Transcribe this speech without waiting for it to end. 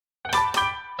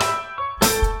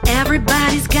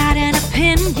Everybody's got an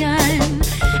opinion.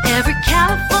 Every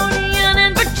Californian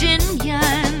and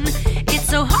Virginian. It's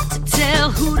so hard to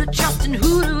tell who to trust and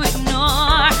who to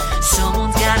ignore.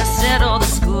 Someone's gotta settle the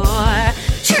score.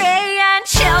 Trey and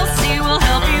Chelsea will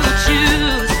help you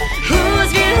choose whose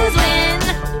views win,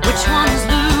 which ones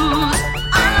lose.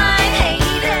 Online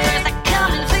haters are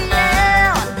coming for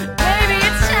you. Baby,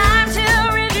 it's time to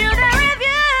review the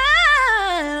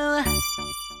review.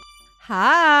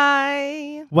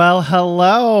 Hi. Well,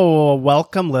 hello.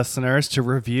 Welcome, listeners, to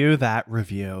Review That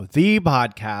Review, the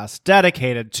podcast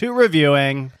dedicated to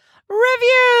reviewing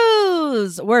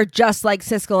Reviews! We're just like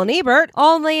Siskel and Ebert,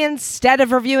 only instead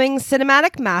of reviewing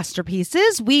cinematic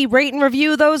masterpieces, we rate and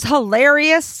review those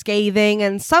hilarious, scathing,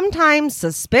 and sometimes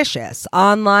suspicious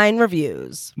online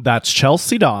reviews. That's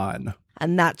Chelsea Dawn.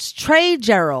 And that's Trey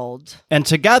Gerald. And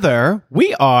together,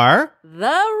 we are...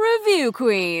 The Review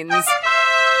Queens.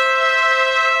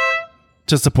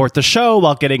 To support the show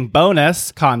while getting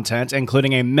bonus content,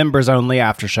 including a members-only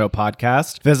after-show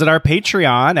podcast, visit our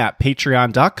Patreon at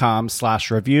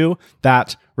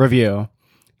patreon.com/review-that-review.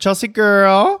 Chelsea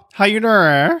girl, how you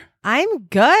doing? I'm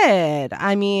good.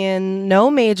 I mean, no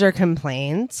major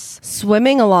complaints.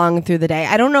 Swimming along through the day.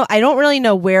 I don't really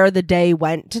know where the day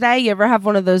went today. You ever have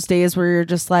one of those days where you're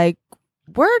just like,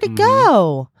 where'd it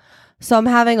go? So I'm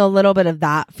having a little bit of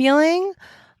that feeling.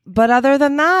 But other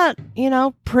than that,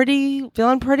 feeling pretty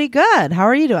good. How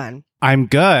are you doing? I'm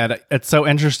good. It's so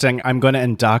interesting. I'm going to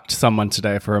induct someone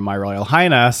today for My Royal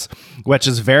Highness, which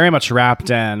is very much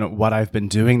wrapped in what I've been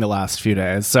doing the last few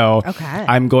days. So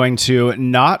I'm going to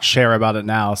not share about it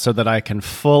now so that I can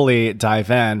fully dive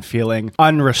in feeling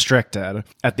unrestricted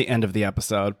at the end of the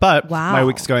episode. But my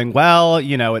week's going well.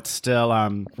 It's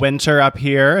still winter up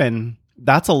here, and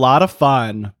that's a lot of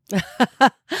fun.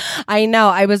 I know.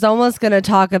 I was almost going to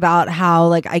talk about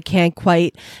how I can't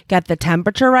quite get the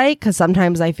temperature right because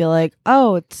sometimes I feel like,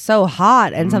 oh, it's so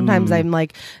hot. And sometimes I'm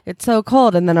like, it's so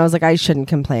cold. And then I was like, I shouldn't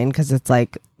complain because it's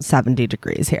 70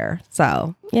 degrees here.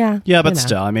 So, yeah. Yeah, but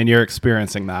still, you're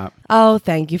experiencing that. Oh,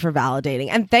 thank you for validating.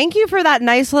 And thank you for that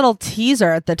nice little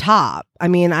teaser at the top.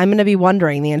 I'm going to be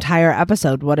wondering the entire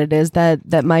episode what it is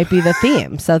that might be the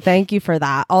theme. So thank you for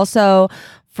that. Also,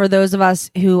 for those of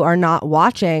us who are not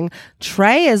watching,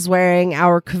 Trey is wearing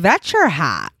our Kvetcher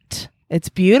hat. It's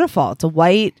beautiful. It's a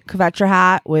white Kvetcher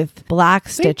hat with black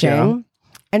stitching.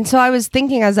 And so I was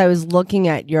thinking as I was looking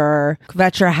at your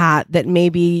Kvetcher hat that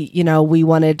maybe, we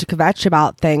wanted to kvetch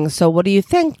about things. So what do you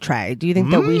think, Trey? Do you think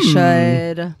that we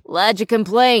should Lodge a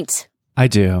complaint? I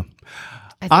do.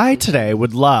 I today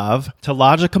would love to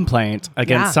lodge a complaint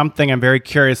against something I'm very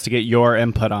curious to get your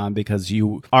input on because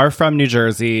you are from New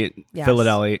Jersey,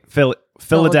 Philadelphia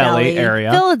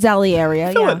area.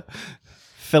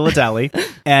 Philadelphia,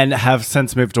 and have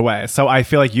since moved away. So I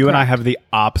feel like you and I have the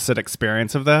opposite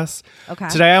experience of this. Okay.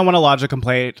 Today I want to lodge a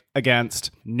complaint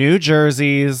against New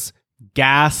Jersey's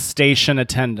gas station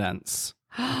attendants.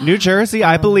 New Jersey,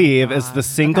 I believe, is the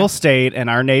single state in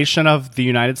our nation of the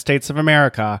United States of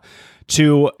America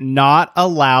to not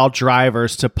allow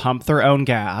drivers to pump their own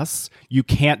gas. You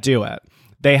can't do it.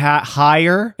 They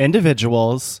hire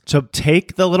individuals to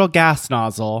take the little gas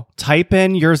nozzle, type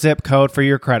in your zip code for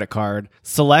your credit card,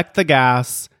 select the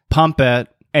gas, pump it,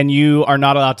 and you are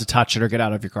not allowed to touch it or get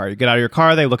out of your car. You get out of your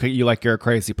car, they look at you like you're a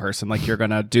crazy person, like you're going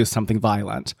to do something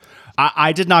violent.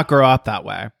 I did not grow up that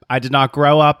way. I did not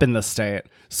grow up in this state.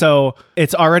 So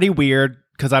it's already weird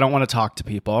because I don't want to talk to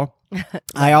people.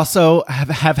 I also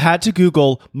have had to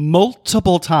Google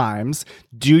multiple times,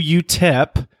 do you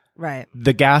tip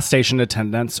the gas station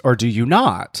attendants or do you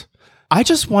not? I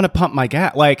just want to pump my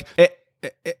gas.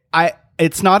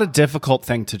 It's not a difficult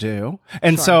thing to do.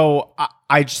 And so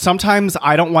I sometimes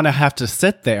I don't want to have to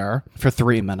sit there for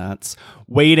 3 minutes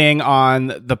waiting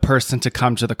on the person to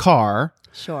come to the car.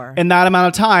 Sure. In that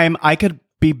amount of time, I could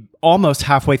be almost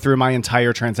halfway through my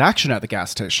entire transaction at the gas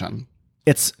station.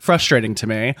 It's frustrating to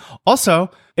me. Also,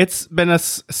 it's been a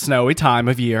snowy time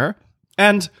of year,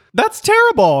 and that's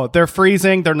terrible. They're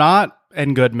freezing. They're not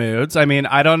in good moods. I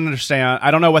don't understand. I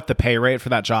don't know what the pay rate for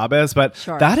that job is, but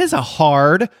that is a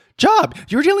hard job.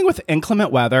 You're dealing with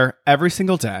inclement weather every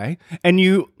single day, and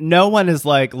no one is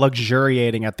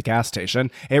luxuriating at the gas station.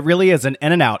 It really is an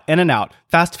in and out,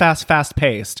 fast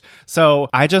paced. So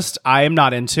I am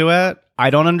not into it. I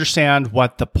don't understand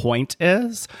what the point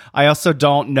is. I also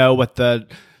don't know what the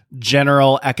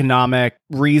general economic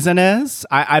reason is.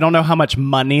 I don't know how much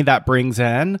money that brings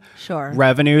in,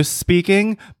 revenue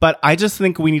speaking, but I just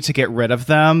think we need to get rid of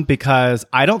them because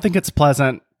I don't think it's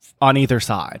pleasant on either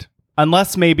side.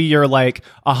 Unless maybe you're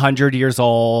 100 years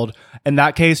old. In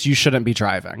that case, you shouldn't be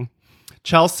driving.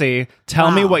 Chelsea,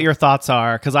 tell me what your thoughts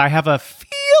are, because I have a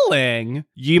feeling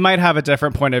you might have a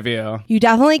different point of view. You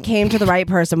definitely came to the right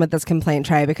person with this complaint,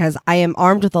 Trey, because I am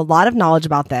armed with a lot of knowledge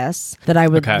about this that I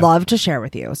would love to share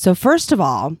with you. So first of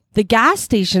all, the gas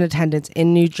station attendants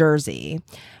in New Jersey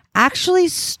actually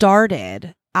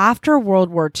started after World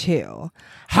War II.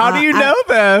 How do you know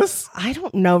this? I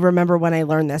don't remember when I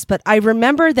learned this, but I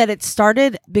remember that it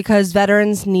started because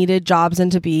veterans needed jobs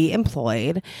and to be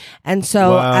employed. And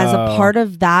so as a part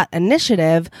of that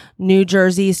initiative, New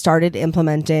Jersey started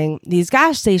implementing these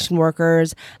gas station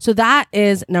workers. So that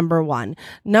is number one.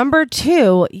 Number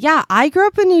two, yeah, I grew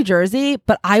up in New Jersey,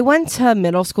 but I went to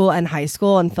middle school and high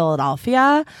school in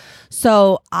Philadelphia.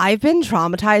 So I've been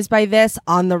traumatized by this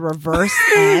on the reverse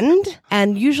end.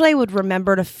 And usually I would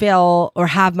remember to fill or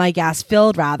have my gas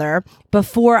filled rather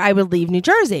before I would leave New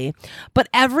Jersey. But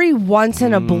every once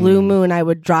in a blue moon, I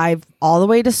would drive all the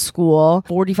way to school,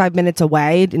 45 minutes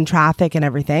away in traffic and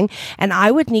everything. And I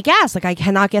would need gas. Like I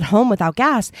cannot get home without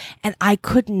gas. And I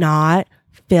could not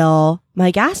fill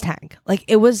my gas tank. Like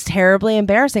it was terribly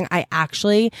embarrassing. I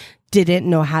actually didn't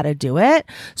know how to do it.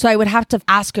 So I would have to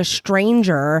ask a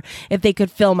stranger if they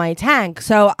could fill my tank.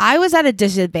 So I was at a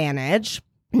disadvantage.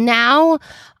 Now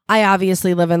I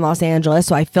obviously live in Los Angeles,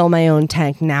 so I fill my own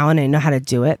tank now and I know how to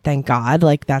do it. Thank God.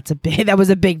 Like that was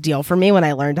a big deal for me when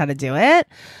I learned how to do it.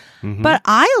 Mm-hmm. But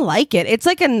I like it. It's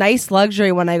like a nice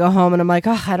luxury when I go home and I'm like,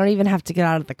 oh, I don't even have to get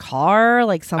out of the car.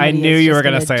 Like somebody I knew you were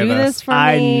going to say this for me.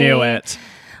 I knew it.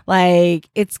 Like,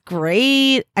 it's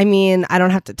great. I mean, I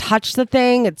don't have to touch the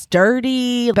thing. It's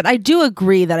dirty. But I do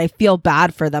agree that I feel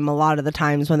bad for them a lot of the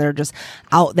times when they're just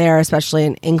out there, especially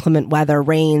in inclement weather,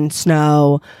 rain,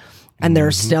 snow, and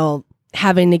they're still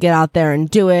having to get out there and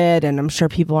do it. And I'm sure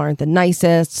people aren't the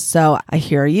nicest. So I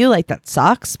hear you. Like, that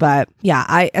sucks. But yeah,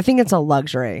 I think it's a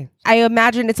luxury. I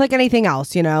imagine it's like anything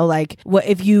else, you know, like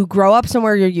if you grow up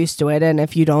somewhere, you're used to it. And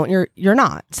if you don't, you're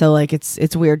not. So like,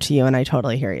 it's weird to you. And I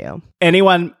totally hear you.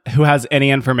 Anyone who has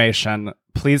any information,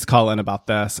 please call in about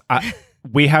this.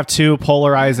 We have two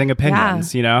polarizing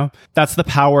opinions, you know? That's the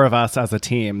power of us as a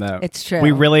team. That it's true.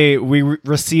 We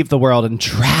receive the world in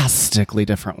drastically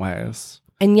different ways.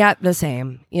 And yet the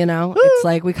same, you know? It's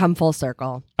like we come full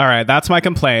circle. All right, that's my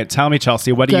complaint. Tell me,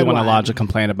 Chelsea, what do you want to lodge a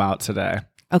complaint about today?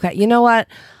 Okay, you know what?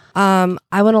 I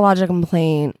want to lodge a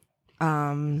complaint. You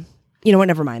know what?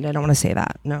 Never mind. I don't want to say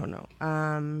that. No.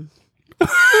 I want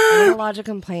to lodge a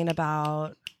complaint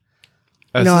about...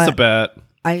 This is a bit...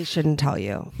 I shouldn't tell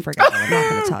you. Forget it. I'm not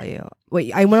going to tell you.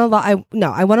 Wait, I want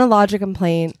to lodge a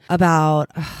complaint about...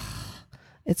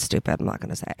 It's stupid. I'm not going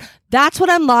to say it. That's what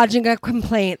I'm lodging a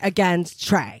complaint against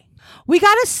Trey. We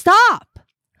got to stop.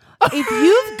 If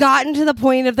you've gotten to the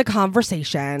point of the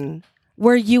conversation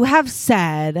where you have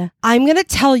said, I'm going to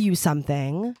tell you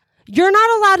something, you're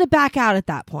not allowed to back out at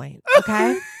that point.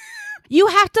 Okay? You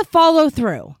have to follow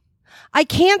through. I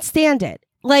can't stand it.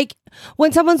 Like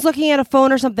when someone's looking at a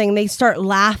phone or something, they start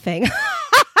laughing.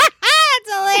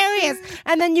 It's hilarious.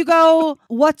 And then you go,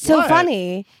 what's so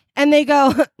funny? And they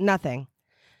go, nothing.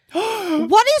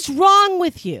 What is wrong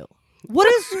with you? What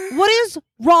is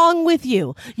wrong with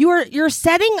you? You're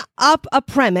setting up a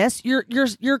premise. You're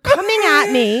coming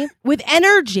at me with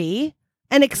energy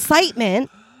and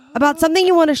excitement about something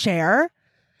you want to share,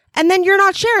 and then you're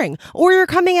not sharing. Or you're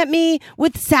coming at me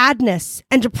with sadness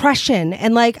and depression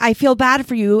and like I feel bad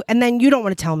for you, and then you don't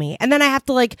want to tell me. And then I have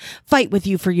to like fight with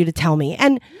you for you to tell me.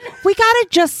 And we got to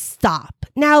just stop.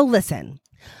 Now listen.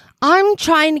 I'm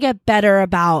trying to get better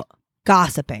about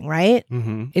gossiping, right?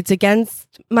 Mm-hmm. It's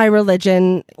against my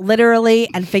religion, literally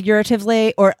and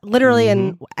figuratively, or literally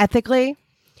and ethically.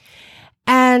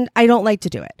 And I don't like to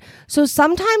do it. So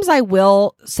sometimes I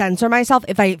will censor myself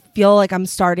if I feel like I'm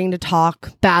starting to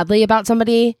talk badly about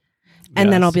somebody.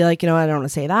 And then I'll be like, you know what, I don't want to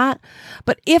say that.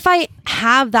 But if I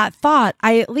have that thought,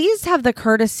 I at least have the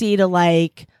courtesy to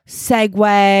like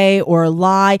segue or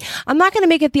lie. I'm not going to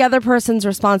make it the other person's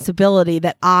responsibility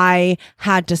that I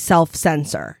had to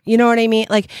self-censor. You know what I mean?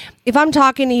 Like if I'm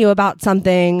talking to you about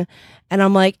something and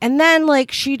I'm like, and then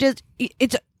like she just,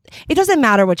 it doesn't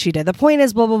matter what she did. The point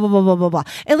is blah, blah, blah, blah, blah, blah, blah.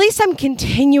 At least I'm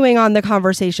continuing on the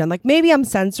conversation. Like maybe I'm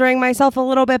censoring myself a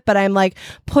little bit, but I'm like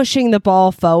pushing the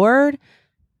ball forward.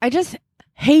 I just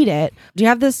hate it. Do you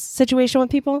have this situation with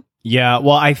people? Yeah.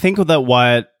 Well, I think that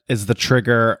what is the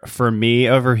trigger for me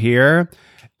over here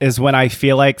is when I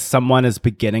feel like someone is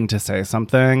beginning to say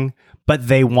something, but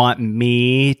they want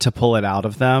me to pull it out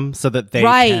of them so that they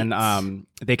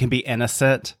can be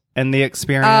innocent in the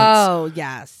experience. Oh,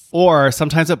 yes. Or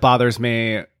sometimes it bothers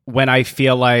me when I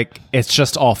feel like it's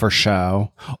just all for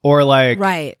show, or like,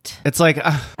 right. It's like,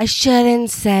 I shouldn't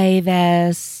say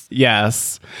this.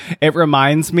 Yes. It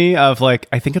reminds me of like,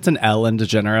 I think it's an Ellen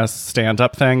DeGeneres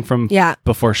stand-up thing from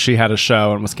before she had a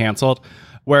show and was canceled,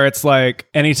 where it's like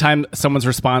anytime someone's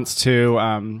response to,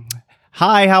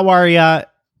 hi, how are ya?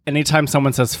 Anytime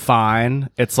someone says fine,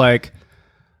 it's like,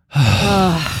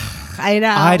 I know.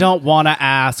 I don't want to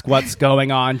ask what's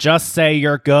going on. Just say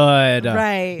you're good.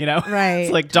 Right. You know? Right.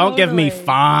 It's like, don't give me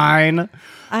fine.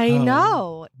 I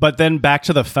know. But then back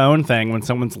to the phone thing when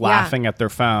someone's laughing at their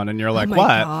phone and you're like, my what?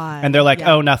 God. And they're like,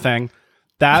 oh, nothing.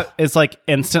 That is like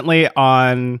instantly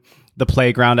on the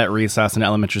playground at recess in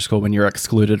elementary school when you're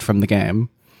excluded from the game.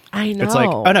 I know. It's like,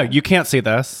 oh no, you can't see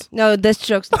this. No, this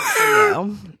joke's not for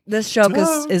you. This joke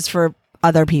is for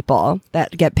other people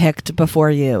that get picked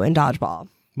before you in dodgeball.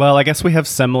 Well, I guess we have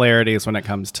similarities when it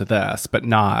comes to this, but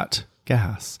not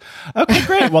gas. Okay,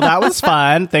 great. Well, that was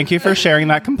fun. Thank you for sharing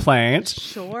that complaint.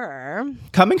 Sure.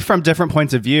 Coming from different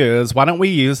points of views, why don't we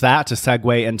use that to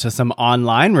segue into some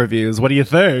online reviews? What do you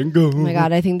think? Oh my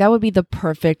God, I think that would be the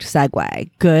perfect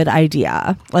segue. Good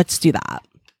idea. Let's do that.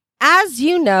 As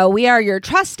you know, we are your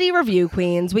trusty review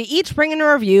queens. We each bring in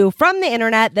a review from the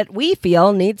internet that we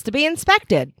feel needs to be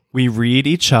inspected. We read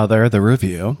each other the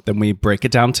review, then we break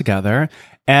it down together,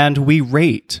 and we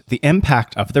rate the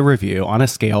impact of the review on a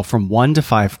scale from 1 to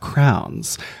 5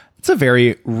 crowns. It's a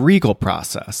very regal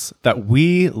process that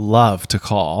we love to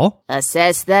call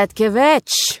Assess that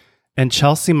kvetch. And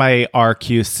Chelsea, my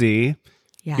RQC,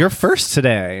 Yes. you're first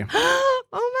today. Oh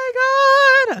my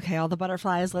God. Okay, all the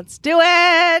butterflies. Let's do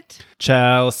it.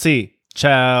 Chelsea.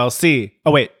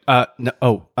 Oh, wait.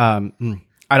 No.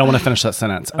 I don't want to finish that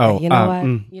sentence. Okay, you know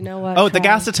what? You know what? Oh, the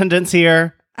gas attendant's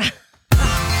here.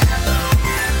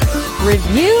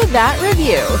 Review that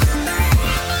review.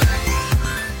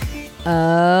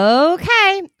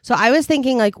 Okay. So I was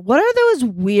thinking, like, what are those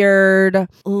weird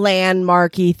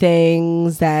landmarky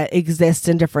things that exist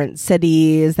in different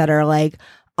cities that are like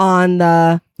on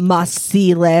the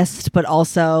must-see list, but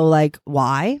also like,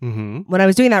 why? Mm-hmm. When I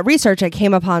was doing that research, I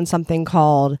came upon something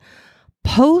called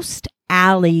Post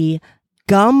Alley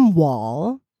Gum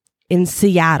Wall in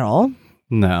Seattle.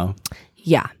 No.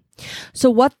 Yeah. So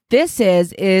what this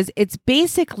is it's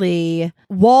basically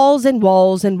walls and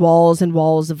walls and walls and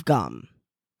walls of gum.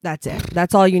 That's it.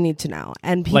 That's all you need to know.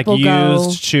 And people like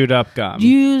used chewed up gum.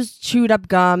 Used chewed up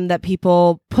gum that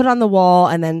people put on the wall,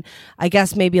 and then I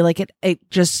guess maybe like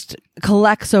it just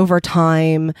collects over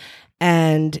time,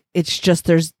 and it's just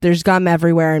there's gum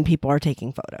everywhere and people are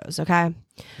taking photos. Okay.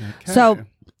 So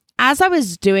as I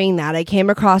was doing that, I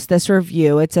came across this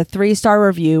review. It's a 3-star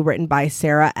review written by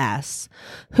Sarah S.,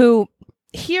 who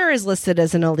here is listed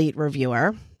as an elite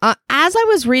reviewer. As I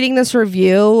was reading this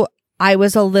review, I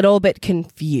was a little bit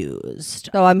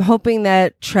confused. So I'm hoping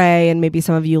that Trey and maybe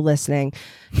some of you listening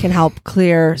can help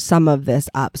clear some of this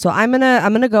up. So I'm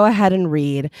gonna go ahead and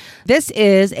read. This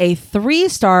is a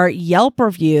 3-star Yelp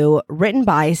review written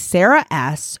by Sarah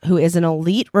S., who is an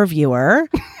elite reviewer.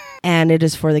 And it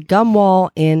is for the Gum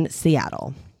Wall in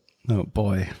Seattle. Oh,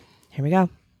 boy. Here we go.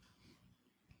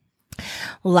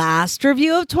 Last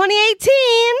review of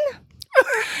 2018.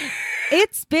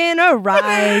 It's been a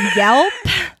ride, Yelp.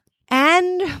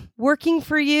 And working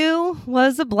for you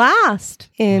was a blast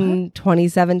in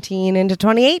 2017 into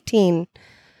 2018.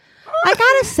 I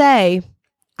gotta say,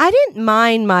 I didn't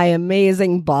mind my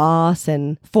amazing boss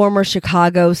and former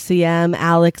Chicago CM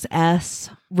Alex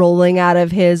S. rolling out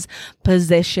of his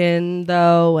position,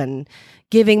 though, and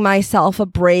giving myself a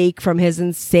break from his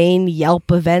insane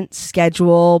Yelp event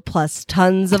schedule, plus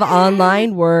tons of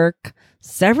online work,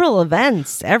 several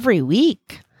events every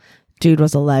week. Dude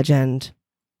was a legend.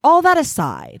 All that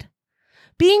aside,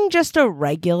 being just a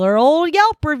regular old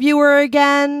Yelp reviewer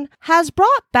again has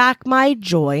brought back my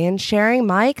joy in sharing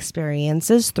my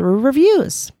experiences through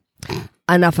reviews.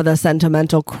 Enough of the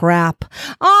sentimental crap.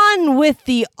 On with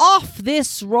the off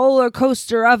this roller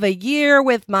coaster of a year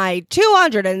with my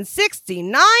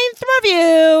 269th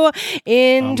review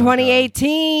in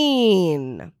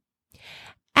 2018. God.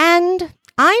 And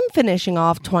I'm finishing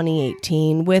off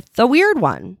 2018 with the weird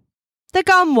one. The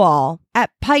Gum Wall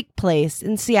at Pike Place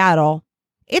in Seattle.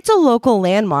 It's a local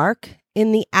landmark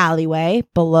in the alleyway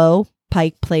below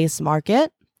Pike Place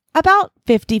Market, about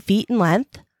 50 feet in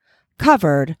length,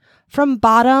 covered from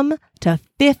bottom to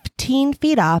 15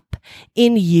 feet up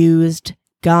in used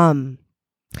gum.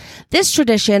 This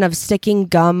tradition of sticking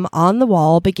gum on the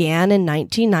wall began in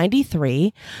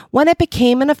 1993 when it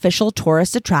became an official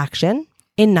tourist attraction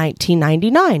in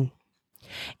 1999.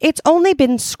 It's only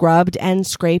been scrubbed and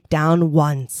scraped down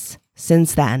once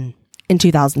since then, in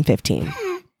 2015.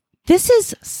 This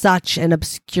is such an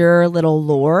obscure little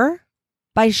lore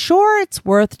By sure, it's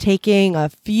worth taking a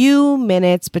few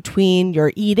minutes between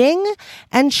your eating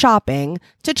and shopping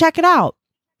to check it out,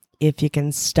 if you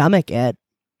can stomach it.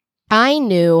 I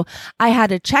knew I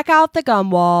had to check out the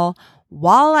gum wall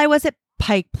while I was at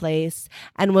Pike Place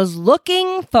and was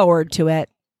looking forward to it.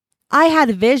 I had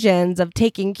visions of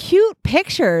taking cute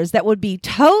pictures that would be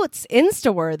totes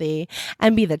Insta-worthy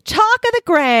and be the talk of the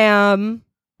gram.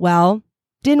 Well,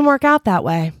 didn't work out that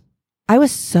way. I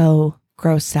was so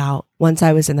grossed out once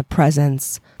I was in the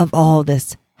presence of all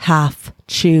this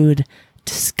half-chewed,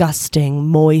 disgusting,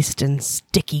 moist, and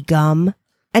sticky gum.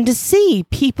 And to see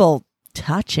people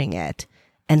touching it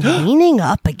and leaning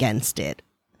up against it.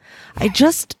 I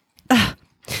just,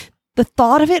 the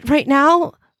thought of it right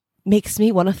now makes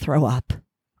me want to throw up.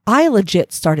 I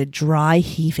legit started dry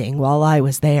heaving while I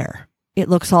was there. It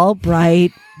looks all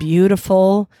bright,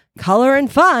 beautiful, color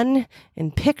and fun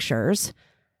in pictures,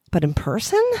 but in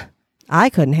person, I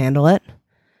couldn't handle it.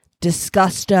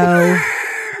 Disgusto.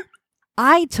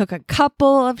 I took a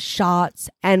couple of shots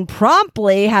and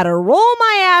promptly had to roll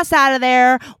my ass out of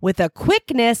there with a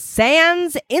quickness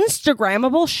sans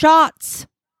Instagrammable shots.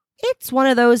 It's one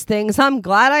of those things I'm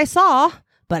glad I saw,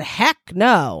 but heck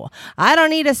no. I don't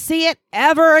need to see it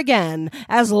ever again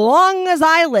as long as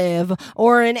I live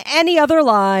or in any other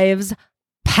lives.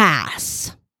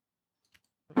 Pass.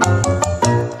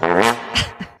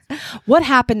 What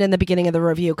happened in the beginning of the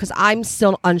review? Because I'm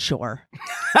still unsure.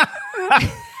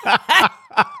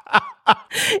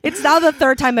 It's now the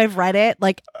third time I've read it,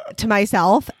 like, to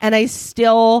myself, and I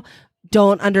still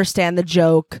don't understand the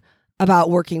joke about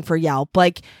working for Yelp.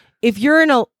 Like, if you're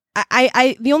in a,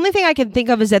 the only thing I can think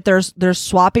of is that there's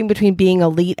swapping between being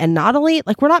elite and not elite.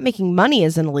 Like, we're not making money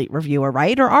as an elite reviewer,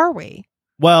 right? Or are we?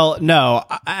 Well, no.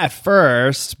 At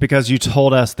first, because you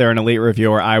told us they're an elite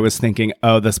reviewer, I was thinking,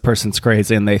 oh, this person's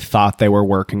crazy, and they thought they were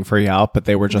working for Yelp, but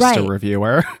they were just a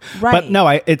reviewer. Right. But no,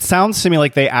 it sounds to me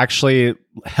like they actually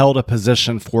held a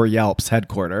position for Yelp's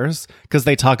headquarters, because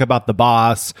they talk about the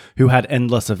boss who had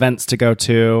endless events to go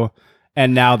to,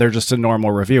 and now they're just a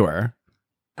normal reviewer.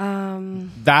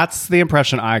 That's the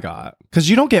impression I got, because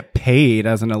you don't get paid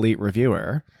as an elite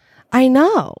reviewer. I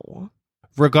know.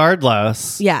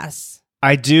 Regardless. Yes.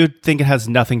 I do think it has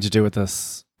nothing to do with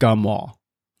this gum wall.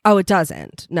 Oh, it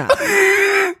doesn't. No.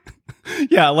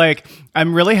 Yeah, like,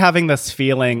 I'm really having this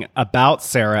feeling about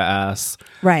Sarah S.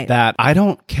 Right. That I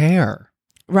don't care.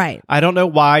 Right. I don't know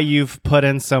why you've put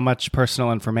in so much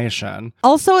personal information.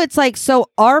 Also, it's like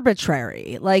so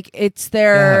arbitrary. Like, it's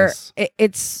their, Yes.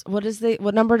 it's,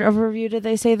 what number of review did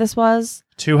they say this was?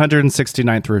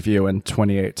 269th review in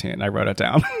 2018. I wrote it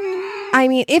down. I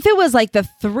mean, if it was like the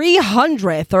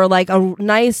 300th or like a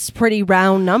nice, pretty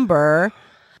round number,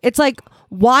 it's like,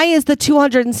 why is the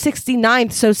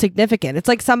 269th so significant? It's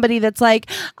like somebody that's like,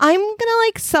 I'm going to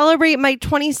like celebrate my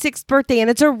 26th birthday and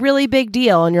it's a really big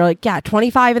deal. And you're like, yeah,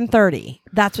 25 and 30.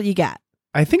 That's what you get.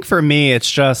 I think for me, it's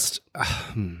just,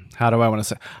 how do I want to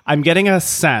say? I'm getting a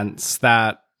sense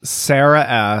that Sarah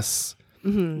S.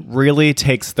 really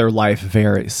takes their life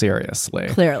very seriously.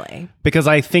 Clearly. Because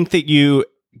I think that you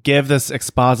give this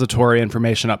expository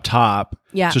information up top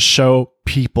to show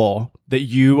people that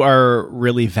you are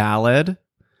really valid.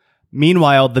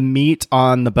 Meanwhile, the meat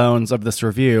on the bones of this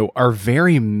review are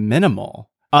very minimal,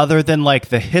 other than like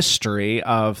the history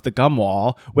of the gum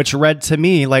wall, which read to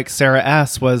me like Sarah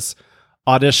S. was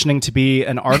auditioning to be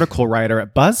an article writer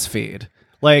at BuzzFeed.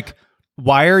 Like,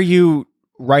 why are you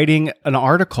writing an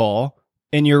article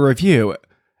in your review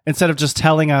instead of just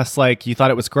telling us like you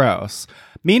thought it was gross?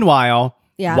 Meanwhile,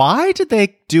 why did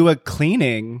they do a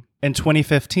cleaning in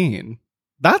 2015?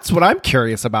 That's what I'm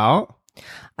curious about.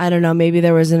 I don't know. Maybe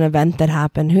there was an event that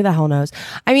happened. Who the hell knows?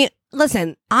 I mean,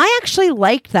 listen, I actually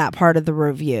liked that part of the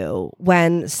review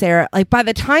when Sarah, like, by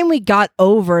the time we got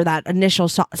over that initial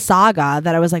saga,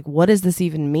 that I was like, what does this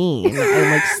even mean?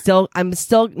 I'm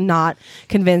still not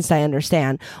convinced I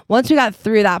understand. Once we got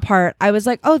through that part, I was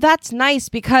like, oh, that's nice,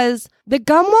 because the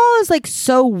gum wall is like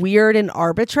so weird and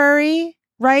arbitrary.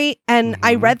 Right. And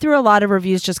I read through a lot of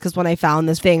reviews just because when I found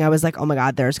this thing, I was like, oh my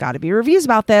God, there's got to be reviews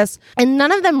about this. And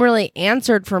none of them really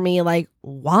answered for me, like,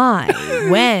 why,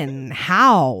 when,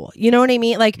 how, you know what I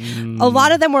mean? Like a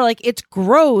lot of them were like, it's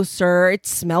gross, or it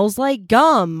smells like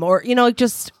gum, or, you know,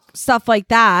 just stuff like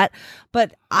that.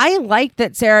 But I like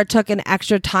that Sarah took an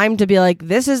extra time to be like,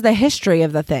 this is the history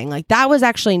of the thing. Like, that was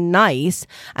actually nice.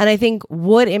 And I think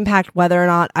would impact whether or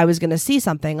not I was going to see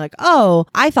something like, oh,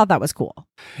 I thought that was cool.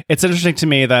 It's interesting to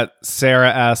me that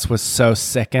Sarah S. was so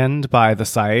sickened by the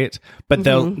site, but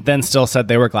then still said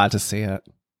they were glad to see it.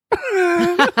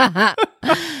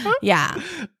 Yeah.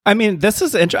 I mean, this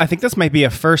is I think this might be a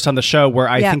first on the show where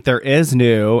I think there is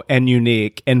new and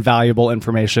unique and valuable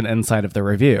information inside of the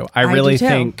review. I really do too.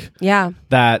 think Yeah.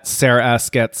 that Sarah S.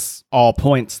 gets all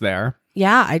points there.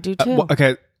 Yeah, I do too.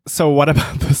 Okay, so what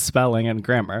about the spelling and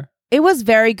grammar? It was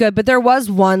very good, but there was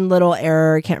one little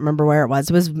error. I can't remember where it was.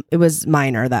 It was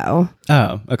minor though.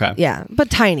 Oh, okay. Yeah, but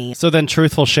tiny. So then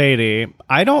truthful shady.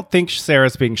 I don't think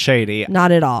Sarah's being shady.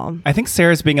 Not at all. I think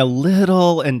Sarah's being a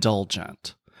little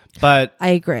indulgent. But I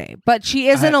agree. But she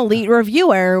is an elite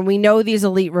reviewer, and we know these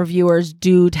elite reviewers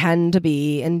do tend to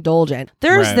be indulgent.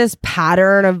 There's Right. this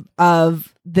pattern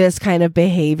of this kind of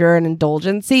behavior and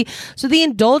indulgency. So the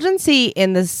indulgency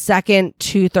in the second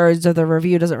 2/3 of the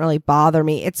review doesn't really bother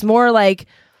me. It's more like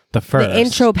the first. the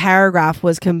intro paragraph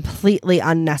was completely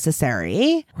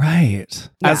unnecessary. Right.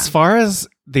 Yeah. As far as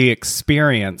the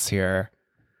experience here,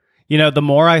 you know, the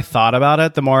more I thought about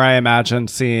it, the more I imagined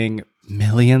seeing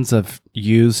millions of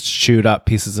used, chewed up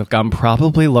pieces of gum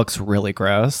probably looks really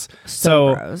gross.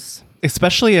 So gross.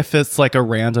 Especially if it's like a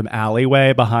random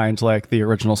alleyway behind like the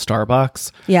original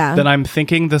Starbucks, Yeah. then I'm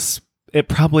thinking it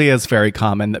probably is very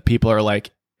common that people are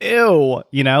like, ew,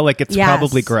 you know, like it's Yes.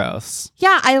 probably gross.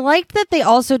 Yeah, I liked that they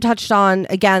also touched on,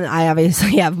 again, I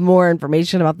obviously have more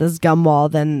information about this gum wall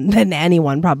than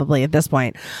anyone probably at this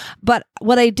point. But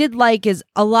what I did like is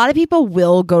a lot of people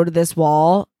will go to this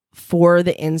wall for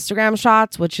the Instagram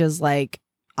shots, which is like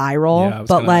eye roll, Yeah, I was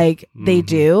but gonna- like they Mhm.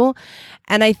 do.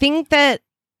 And I think that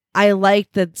I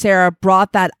liked that Sarah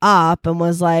brought that up and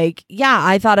was like, yeah,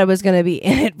 I thought I was going to be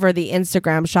in it for the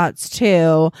Instagram shots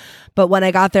too. But when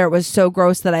I got there, it was so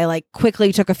gross that I like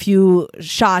quickly took a few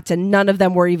shots and none of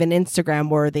them were even Instagram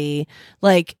worthy.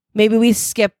 Like maybe we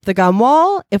skip the gum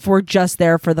wall if we're just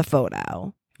there for the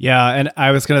photo. Yeah, and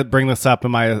I was going to bring this up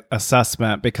in my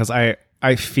assessment because I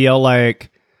feel like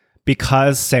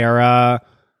because Sarah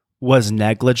was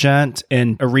negligent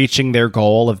in reaching their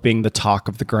goal of being the talk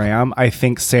of the gram, I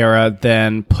think Sarah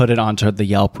then put it onto the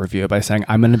Yelp review by saying,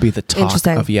 I'm going to be the talk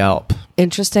Interesting. of Yelp.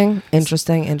 Interesting.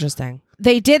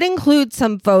 They did include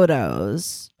some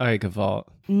photos. I Gavolt.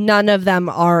 None of them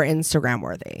are Instagram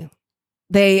worthy.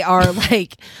 They are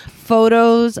like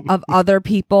photos of other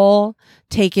people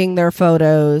taking their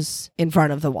photos in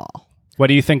front of the wall. What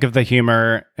do you think of the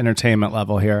humor entertainment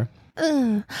level here?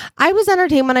 I was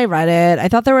entertained when I read it. I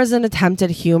thought there was an attempt at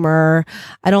humor.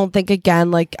 I don't think, again,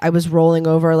 like I was rolling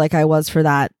over like I was for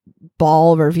that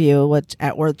ball review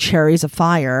or Cherries of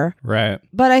Fire. Right.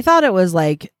 But I thought it was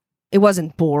like, it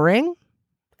wasn't boring.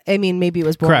 I mean, maybe it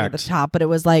was boring at the Correct. top, but it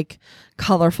was like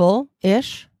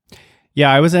colorful-ish. Yeah,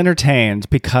 I was entertained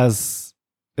because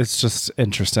it's just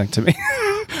interesting to me.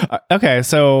 Okay,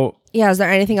 so Yeah, is there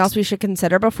anything else we should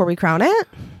consider before we crown it?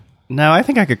 no, I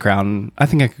think I could crown. All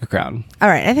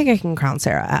right, I think I can crown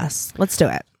Sarah S. Let's do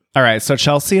it. All right, so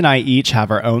Chelsea and I each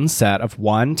have our own set of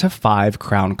 1 to 5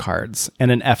 crown cards. In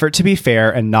an effort to be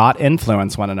fair and not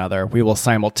influence one another, we will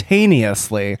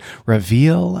simultaneously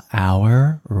reveal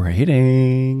our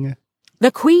rating.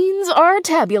 The queens are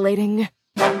tabulating.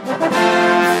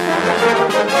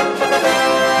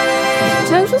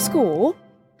 Total score.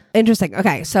 Interesting.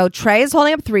 Okay, so Trey is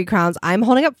holding up 3 crowns. I'm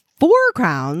holding up 4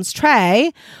 crowns.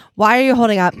 Trey, why are you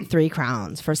holding up 3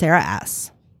 crowns for Sarah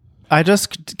S? I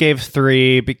just gave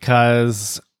 3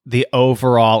 because the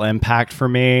overall impact for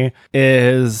me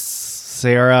is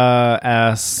Sarah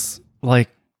S. like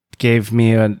gave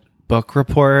me a book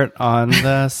report on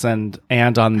this and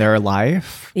on their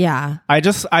life. Yeah. I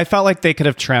felt like they could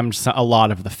have trimmed a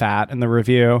lot of the fat in the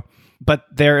review, but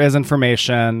there is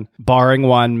information, barring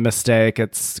one mistake.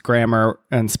 Its grammar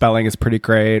and spelling is pretty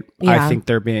great. Yeah. I think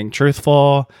they're being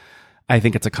truthful. I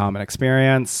think it's a common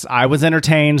experience. I was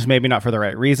entertained, maybe not for the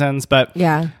right reasons, but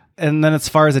Yeah. and then as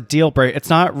far as a deal breaker, it's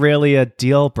not really a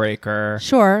deal breaker.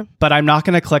 Sure. But I'm not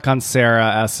going to click on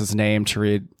Sarah S.'s name to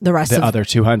read The rest the of other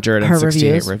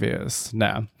 268 her reviews.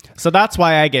 No. So that's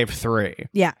why I gave 3.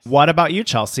 Yeah. What about you,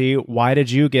 Chelsea? Why did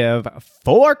you give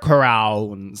 4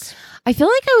 crowns? I feel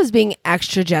like I was being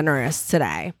extra generous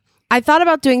today. I thought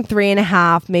about doing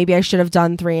 3.5. Maybe I should have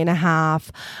done 3.5.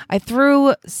 I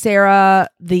threw Sarah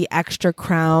the extra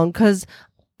crown because,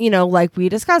 you know, like we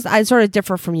discussed, I sort of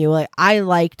differ from you. Like I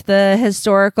liked the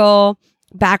historical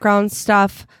background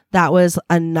stuff. That was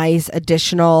a nice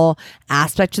additional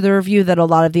aspect to the review that a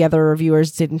lot of the other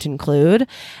reviewers didn't include.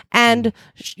 And,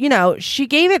 you know, she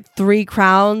gave it 3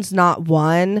 crowns, not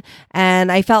 1. And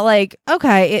I felt like,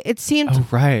 okay, it seemed Oh,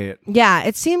 right. yeah,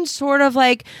 it seemed sort of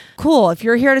like cool. If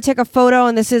you're here to take a photo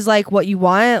and this is like what you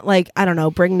want, like, I don't know,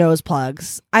 bring nose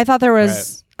plugs. I thought there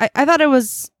was, I thought it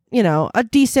was, you know, a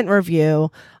decent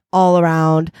review. all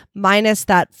around, minus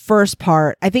that first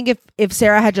part. I think if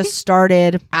Sarah had just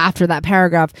started after that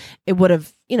paragraph, it would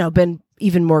have, been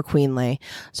even more queenly.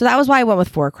 So that was why I went with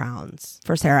 4 crowns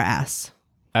for Sarah S.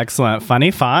 Excellent.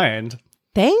 Funny find.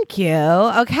 Thank you.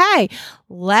 Okay,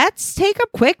 let's take a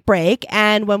quick break.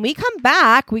 And when we come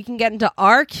back, we can get into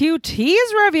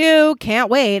RQT's review. Can't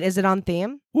wait. Is it on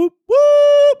theme? Whoop,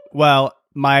 whoop. Well,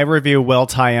 my review will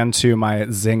tie into my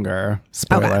zinger.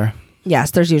 Spoiler. Okay.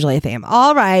 Yes, there's usually a theme.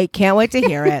 All right. Can't wait to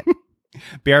hear it.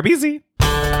 BRBZ.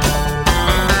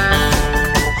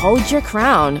 Hold your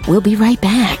crown. We'll be right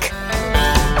back.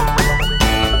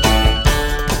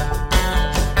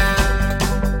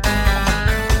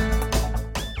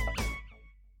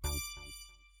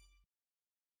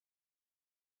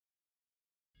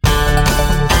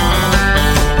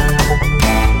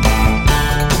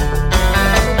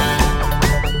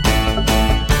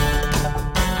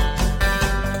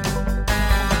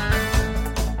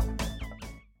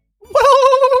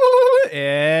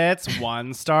 It's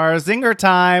 1-star zinger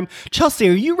time. Chelsea,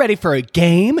 are you ready for a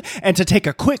game and to take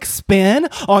a quick spin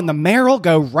on the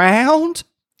merry-go-round?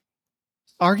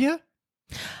 Are you?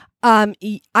 I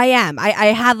am. I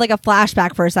had like a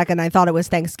flashback for a second. I thought it was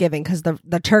Thanksgiving because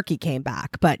the turkey came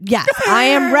back. But yes, I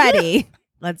am ready.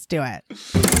 Let's do it.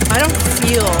 I don't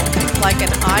feel like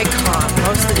an icon.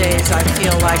 Most of the days I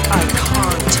feel like I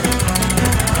can't.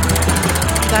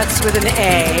 That's with an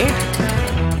A.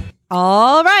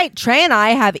 All right, Trey and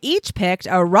I have each picked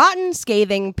a rotten,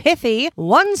 scathing, pithy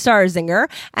 1-star zinger,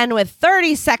 and with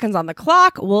 30 seconds on the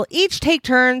clock, we'll each take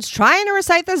turns trying to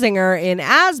recite the zinger in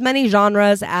as many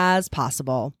genres as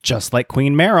possible. Just like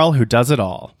Queen Meryl, who does it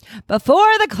all.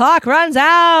 Before the clock runs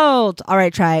out. All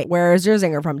right, Trey, where is your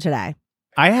zinger from today?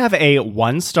 I have a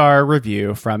 1-star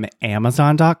review from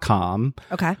Amazon.com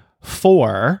Okay.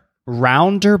 for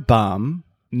Rounder Bum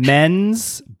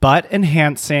Men's Butt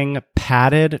Enhancing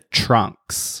Padded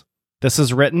Trunks. This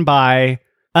is written by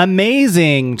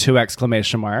Amazing!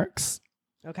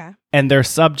 Okay. And their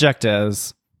subject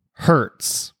is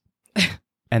Hurts.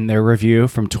 And their review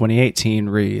from 2018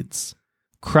 reads,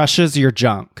 crushes your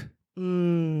junk.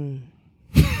 Do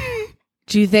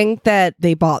you think that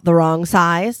they bought the wrong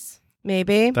size?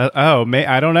 Maybe.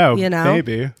 I don't know.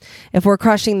 Maybe. If we're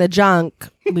crushing the junk,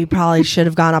 we probably should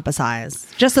have gone up a size.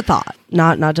 Just a thought.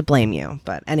 Not to blame you.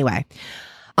 But anyway,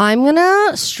 I'm going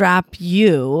to strap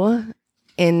you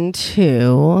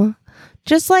into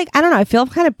just like, I don't know, I feel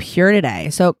kind of pure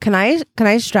today. So can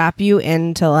I strap you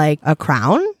into like a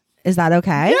crown? Is that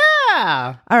okay?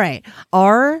 Yeah. All right.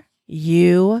 Are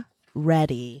you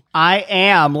ready? I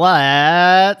am.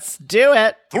 Let's do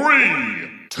it.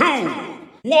 3, 2,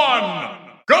 1,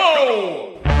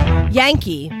 go!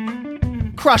 Yankee.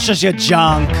 Crushes your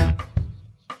junk.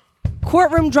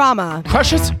 Courtroom drama.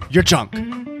 Crushes your junk.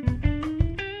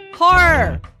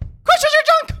 Horror. Crushes your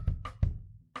junk.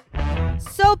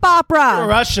 Soap opera.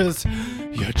 Crushes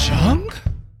your junk.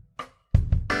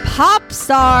 Pop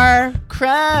star.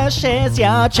 Crushes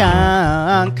your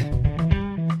junk.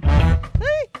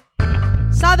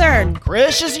 Southern.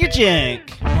 Crushes your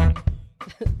junk.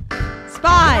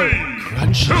 Spy.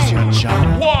 Crushes your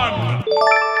junk. 1.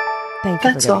 Thank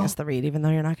you for giving us the read, even though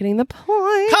you're not getting the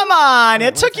point. Come on,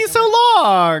 it took you so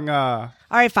long. All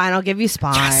right, fine. I'll give you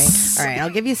Spy. Yes. All right, I'll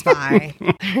give you Spy.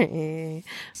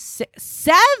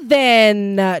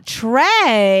 7,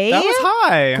 Trey. That was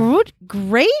high.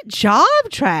 Great job,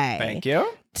 Trey. Thank you.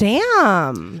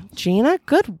 Damn, Gina,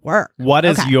 good work. What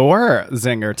is Okay. your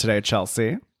zinger today,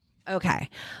 Chelsea? Okay.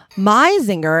 My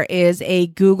zinger is a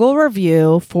Google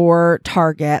review for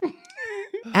Target.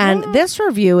 And this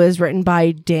review is written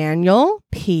by Daniel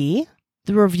P.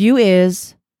 The review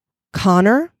is,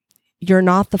 Connor, you're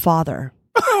not the father.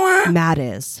 Matt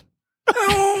is.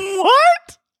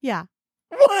 What? Yeah.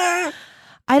 What?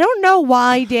 I don't know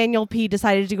why Daniel P.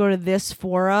 decided to go to this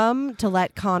forum to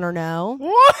let Connor know.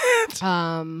 What?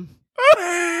 But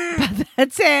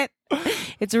that's it.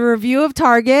 It's a review of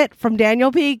Target from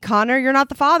Daniel P. Connor, you're not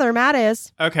the father. Matt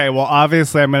is. Okay, well,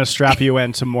 obviously, I'm going to strap you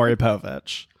into Maury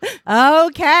Povich.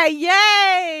 Okay.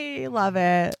 Yay. Love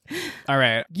it. All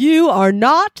right. You are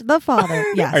not the father.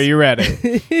 Yes. Are you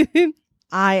ready?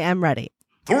 I am ready.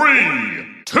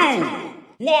 3, 2,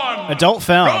 1, Adult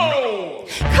film. go!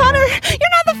 Connor, you're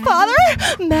not the father.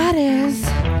 Matt is.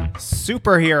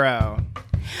 Superhero.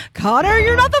 Connor,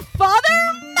 you're not the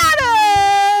father. Matt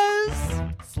is.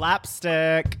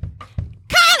 Slapstick.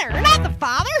 Connor, you're not the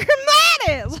father.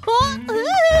 Matt is.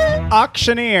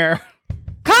 Auctioneer.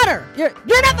 Connor, you're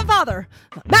not the father.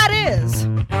 Matt is.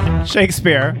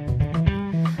 Shakespeare.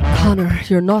 Connor,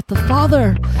 you're not the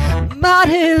father. Matt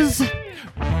is.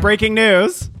 Breaking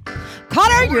news.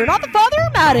 Connor, you're not the father.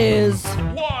 Matt is.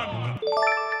 1.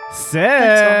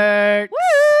 Sick.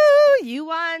 Woo! You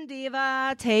won,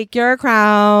 Diva. Take your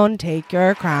crown. Take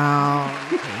your crown.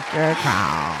 Take your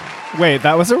crown. Wait,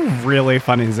 that was a really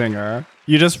funny zinger.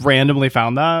 You just randomly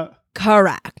found that?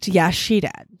 Correct. Yes, she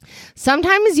did.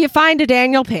 Sometimes you find a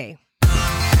Daniel P.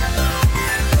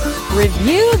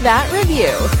 Review that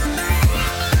review.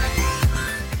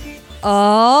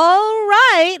 All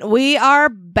right. We are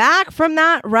back from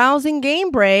that rousing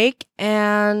game break.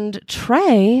 And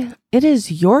Trey, it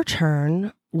is your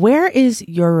turn. Where is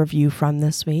your review from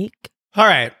this week? All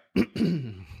right.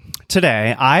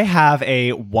 Today, I have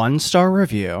a 1-star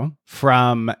review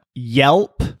from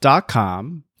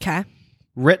Yelp.com. Okay.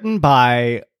 Written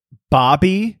by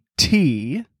Bobby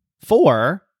T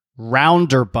for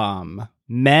Rounderbum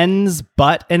men's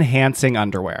butt enhancing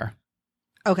underwear.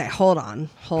 Okay, hold on.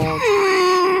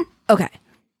 Okay.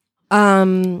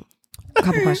 A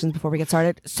couple questions before we get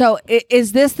started. So,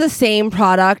 is this the same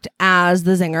product as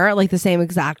the Zinger? Like the same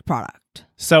exact product?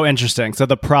 So interesting. So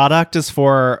the product is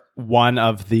for one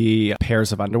of the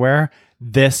pairs of underwear.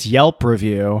 This Yelp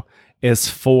review is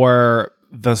for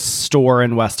the store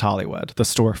in West Hollywood, the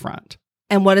storefront.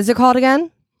 And what is it called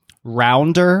again?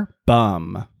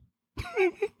 Rounderbum.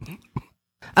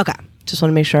 Okay. Just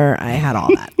want to make sure I had all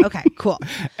that. Okay, cool.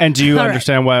 And do you All right.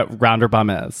 understand what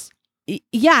Rounderbum is?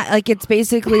 Yeah, like it's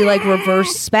basically like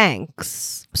reverse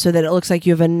Spanx so that it looks like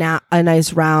you have a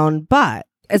nice round butt.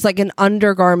 It's like an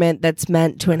undergarment that's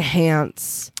meant to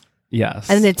enhance. Yes.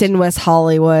 And it's in West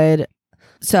Hollywood.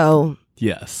 So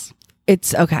yes.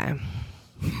 it's okay.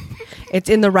 It's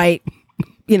in the right,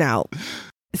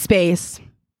 space.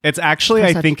 It's actually,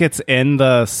 I think it's in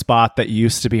the spot that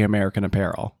used to be American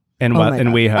Apparel in Oh my in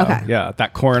God. WeHo. Okay. Yeah,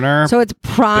 that corner. So it's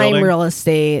prime building. real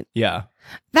estate. Yeah.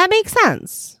 That makes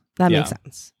sense. That Yeah. makes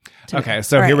sense. to me. Okay,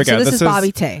 so All here right, we go. So this is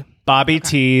Bobby T. Bobby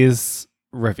T's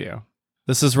review.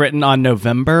 This is written on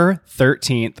November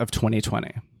 13th of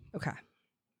 2020. Okay.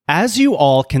 As you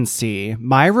all can see,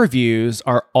 my reviews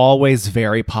are always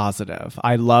very positive.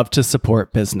 I love to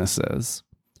support businesses.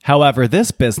 However,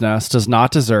 this business does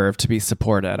not deserve to be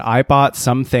supported. I bought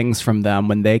some things from them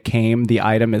when they came. The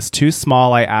item is too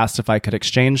small. I asked if I could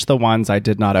exchange the ones I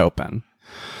did not open.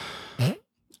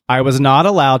 I was not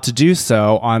allowed to do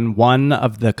so on one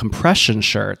of the compression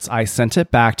shirts. I sent it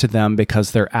back to them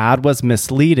because their ad was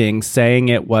misleading, saying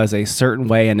it was a certain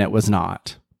way and it was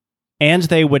not. And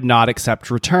they would not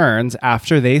accept returns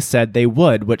after they said they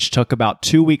would, which took about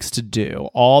 2 weeks to do.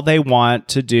 All they want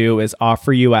to do is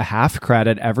offer you a half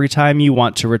credit every time you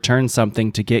want to return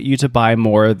something to get you to buy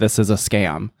more. This is a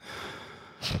scam.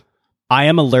 I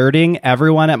am alerting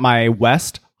everyone at my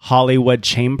West Hollywood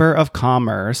Chamber of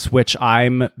Commerce, which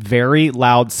I'm very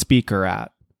loud speaker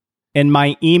at. In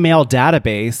my email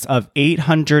database of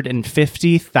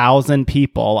 850,000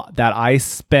 people that I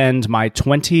spend my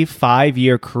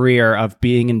 25-year career of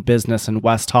being in business in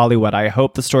West Hollywood, I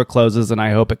hope the store closes and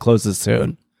I hope it closes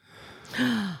soon.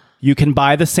 You can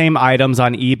buy the same items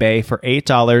on eBay for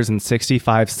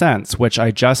 $8.65, which I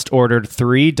just ordered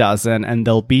 3 dozen, and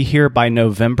they'll be here by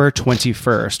November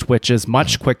 21st, which is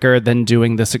much quicker than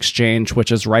doing this exchange,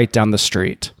 which is right down the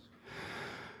street.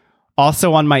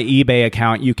 Also on my eBay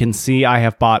account, you can see I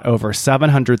have bought over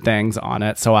 700 things on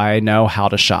it, so I know how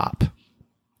to shop.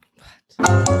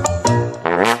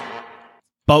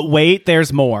 But wait,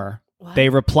 there's more. They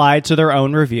replied to their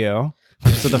own review.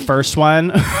 So the first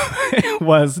one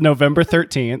was November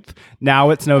 13th. Now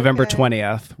it's November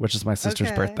 20th, which is my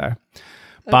sister's birthday.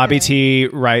 Bobby T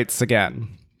writes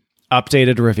again,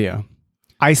 updated review.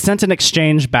 I sent an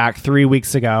exchange back 3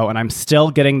 weeks ago and I'm still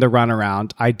getting the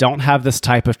runaround. I don't have this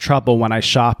type of trouble when I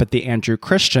shop at the Andrew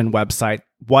Christian website.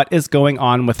 What is going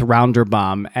on with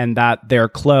Rounderbum and that they're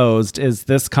closed? Is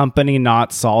this company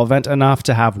not solvent enough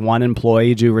to have one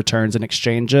employee do returns and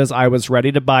exchanges? I was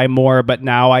ready to buy more, but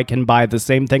now I can buy the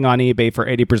same thing on eBay for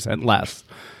 80% less.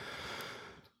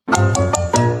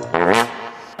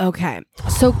 Okay.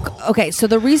 So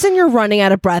the reason you're running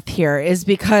out of breath here is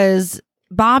because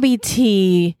Bobby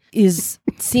T is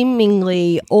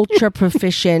seemingly ultra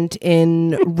proficient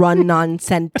in run-on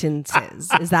sentences.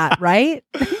 Is that right?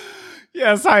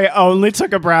 Yes, I only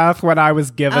took a breath when I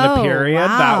was given a period.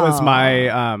 Wow. That was my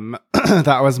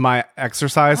that was my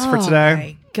exercise for today. Oh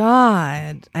my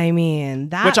God. I mean,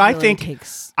 that Which I really think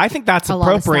takes that's a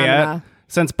lot of appropriate stamina.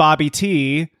 since Bobby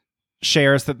T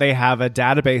shares that they have a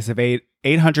database of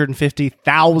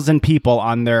 850,000 people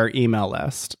on their email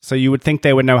list. So you would think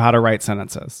they would know how to write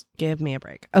sentences. Give me a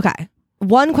break. Okay.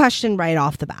 One question right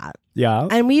off the bat. Yeah.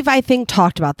 And we've, I think,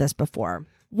 talked about this before.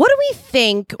 What do we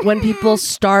think when people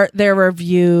start their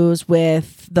reviews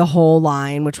with the whole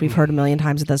line, which we've heard a million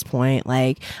times at this point?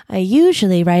 Like, I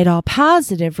usually write all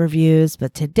positive reviews,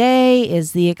 but today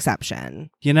is the exception.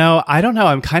 You know, I don't know.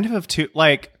 I'm kind of too,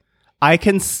 like, I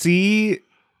can see,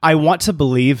 I want to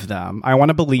believe them. I want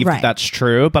to believe Right. that that's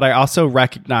true, but I also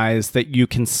recognize that you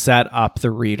can set up the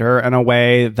reader in a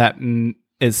way that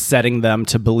is setting them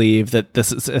to believe that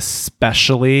this is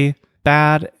especially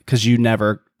bad because you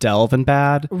never delve in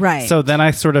bad. Right. So then I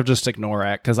sort of just ignore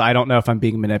it because I don't know if I'm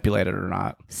being manipulated or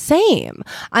not. Same.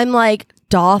 I'm like,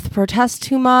 doth protest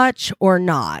too much or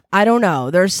not? I don't know.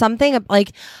 There's something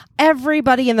like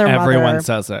everybody and their Everyone mother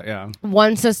says it, yeah.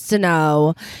 wants us to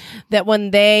know that when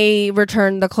they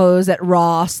returned the clothes at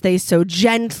Ross, they so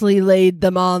gently laid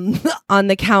them on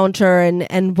the counter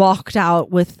and walked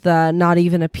out with not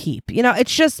even a peep. You know,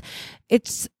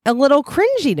 it's a little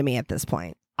cringy to me at this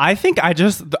point. I think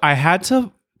I had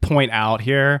to point out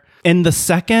here in the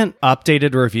second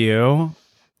updated review,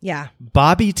 Yeah.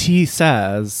 Bobby T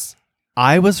says,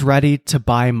 I was ready to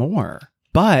buy more.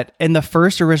 But in the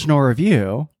first original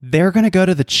review, they're going to go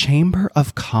to the Chamber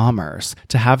of Commerce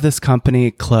to have this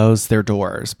company close their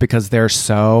doors because they're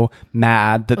so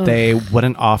mad that they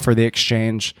wouldn't offer the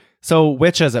exchange. So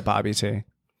which is it, Bobby T?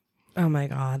 Oh my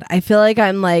God. I feel like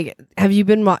I'm like, have you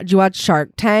been, do you watch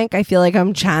Shark Tank? I feel like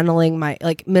I'm channeling my,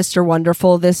 like Mr.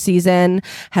 Wonderful this season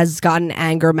has gotten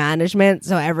anger management.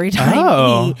 So every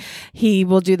time he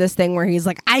will do this thing where he's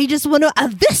like, I just want to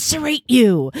eviscerate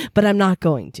you, but I'm not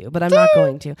going to,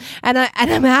 And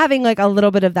I'm having like a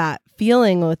little bit of that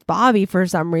feeling with Bobby for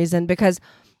some reason because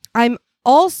I'm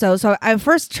also, so I'm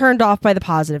first turned off by the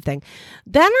positive thing.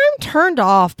 Then I'm turned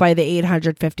off by the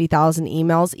 850,000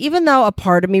 emails, even though a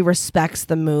part of me respects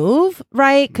the move,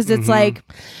 right? Because it's like,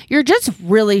 you're just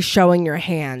really showing your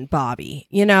hand, Bobby.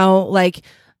 You know, like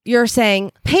you're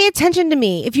saying, pay attention to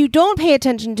me. If you don't pay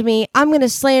attention to me, I'm going to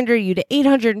slander you to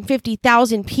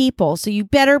 850,000 people. So you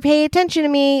better pay attention to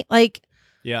me. Like,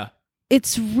 Yeah.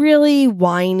 it's really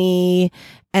whiny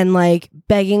and like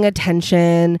begging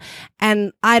attention.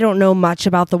 And I don't know much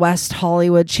about the West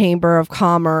Hollywood Chamber of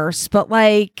Commerce, but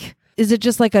like, is it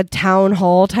just like a town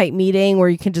hall type meeting where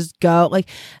you can just go? Like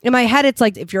in my head, it's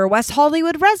like, if you're a West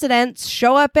Hollywood resident,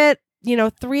 show up at,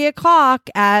 3:00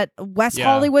 at West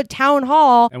Hollywood Town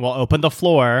Hall. And we'll open the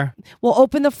floor. We'll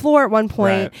open the floor at one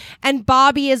point. Right. And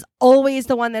Bobby is always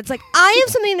the one that's like, I have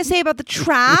something to say about the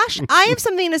trash. I have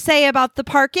something to say about the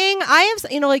parking. I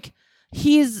have, like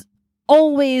he's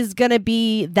always going to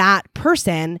be that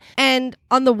person. And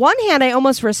on the one hand, I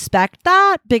almost respect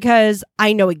that because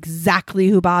I know exactly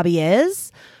who Bobby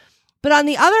is. But on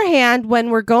the other hand, when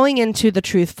we're going into the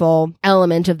truthful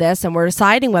element of this and we're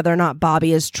deciding whether or not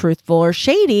Bobby is truthful or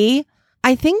shady,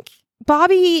 I think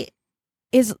Bobby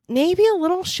is maybe a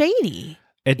little shady.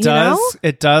 It You does. know?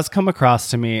 It does come across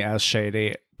to me as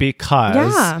shady because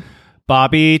Yeah.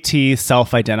 Bobby T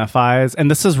self-identifies,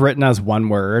 and this is written as one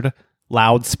word,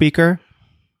 loudspeaker,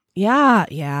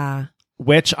 Yeah.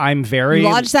 which I'm very... You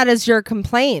lodged that as your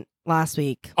complaint last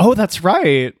week. Oh, that's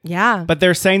right. Yeah. But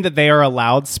they're saying that they are a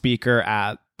loudspeaker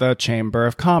at the Chamber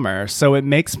of Commerce. So it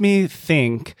makes me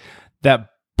think that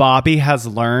Bobby has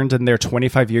learned in their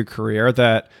 25-year career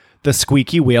that the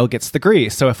squeaky wheel gets the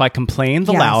grease. So if I complain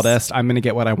the Yes. loudest, I'm going to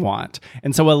get what I want.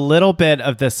 And so a little bit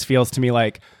of this feels to me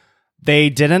like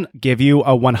they didn't give you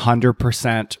a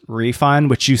 100% refund,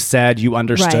 which you said you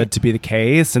understood Right. to be the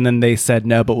case. And then they said,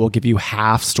 no, but we'll give you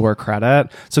half store credit.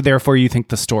 So therefore you think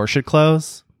the store should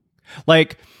close?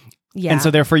 Like, Yeah. and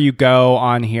so therefore you go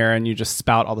on here and you just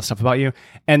spout all the stuff about you.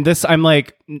 And this, I'm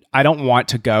like, I don't want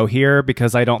to go here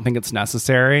because I don't think it's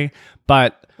necessary.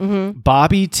 But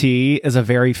Bobby T is a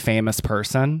very famous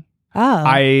person. Oh.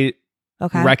 I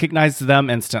okay. recognize them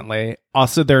instantly.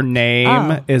 Also, their name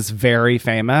Oh. is very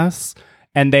famous.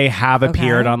 And they have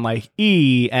appeared Okay. on like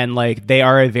E! And like they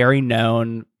are a very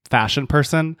known fashion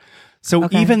person. So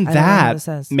Okay, even I don't know who that this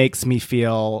is. makes me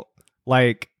feel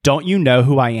like, don't you know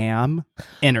who I am?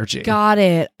 Energy. Got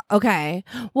it. Okay.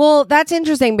 Well, that's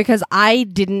interesting because I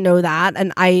didn't know that.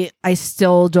 And I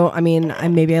still don't,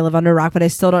 maybe I live under a rock, but I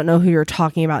still don't know who you're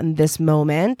talking about in this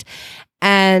moment.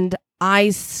 And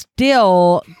I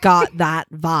still got that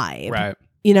vibe, Right.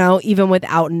 Even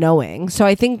without knowing. So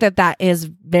I think that is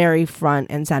very front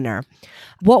and center.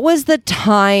 What was the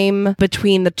time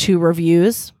between the two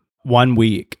reviews? 1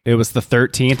 week. It was the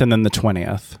 13th and then the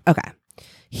 20th. Okay.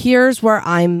 Here's where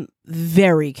I'm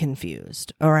very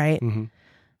confused. All right. Mhm.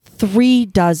 3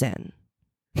 dozen.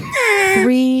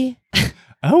 3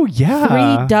 Oh,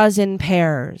 yeah. 3 dozen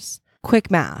pairs. Quick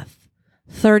math.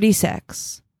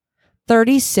 36.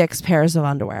 36 pairs of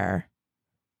underwear.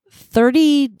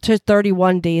 30 to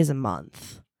 31 days a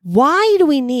month. Why do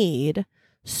we need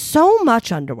so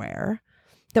much underwear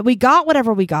that we got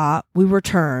whatever we got, we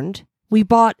returned, we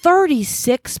bought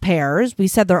 36 pairs. We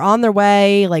said they're on their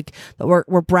way. Like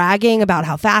we're bragging about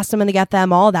how fast I'm going to get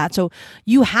them, all that. So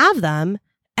you have them.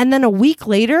 And then a week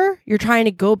later, you're trying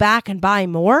to go back and buy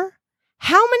more.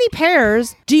 How many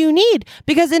pairs do you need?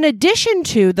 Because in addition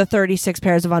to the 36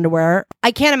 pairs of underwear,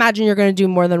 I can't imagine you're going to do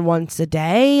more than once a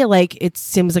day. Like it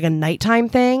seems like a nighttime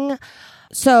thing.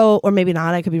 So, or maybe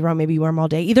not. I could be wrong. Maybe you wear them all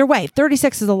day. Either way,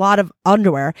 36 is a lot of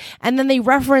underwear. And then they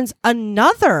reference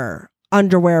another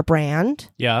underwear brand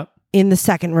Yeah. in the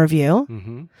second review.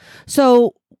 Mm-hmm.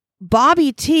 So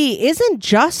Bobby T isn't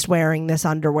just wearing this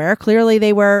underwear. Clearly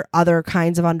they wear other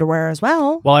kinds of underwear as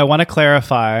well. Well, I want to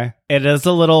clarify. It is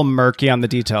a little murky on the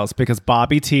details because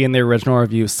Bobby T in the original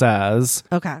review says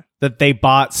Okay. that they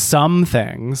bought some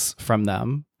things from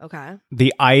them. Okay.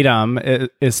 The item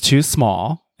is too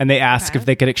small, and they ask if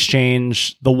they could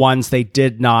exchange the ones they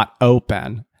did not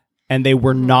open, and they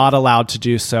were not allowed to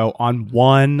do so on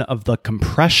one of the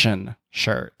compression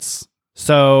shirts.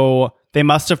 So they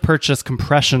must have purchased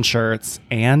compression shirts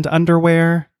and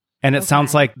underwear. And it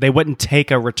sounds like they wouldn't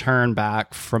take a return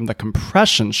back from the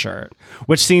compression shirt,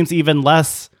 which seems even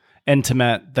less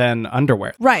intimate than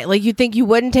underwear. Right. Like you think you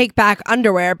wouldn't take back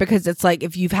underwear because it's like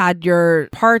if you've had your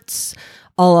parts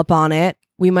all up on it,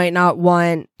 we might not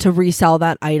want to resell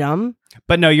that item.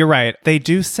 But no, you're right. They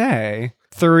do say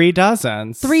 3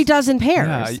 dozen. 3 dozen pairs.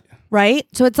 Yeah. Right?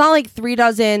 So it's not like 3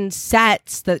 dozen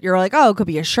sets that you're like, oh, it could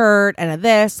be a shirt and a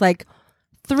this. Like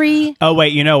 3. Oh,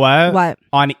 wait, you know what? What?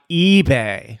 On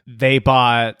eBay, they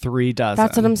bought 3 dozen.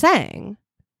 That's what I'm saying.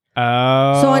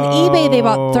 Oh. So on eBay, they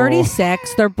bought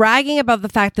 36. They're bragging about the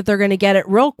fact that they're going to get it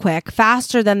real quick,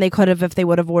 faster than they could have if they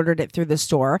would have ordered it through the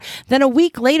store. Then a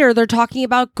week later, they're talking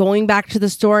about going back to the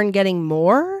store and getting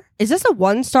more. Is this a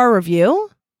 1-star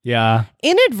review? Yeah.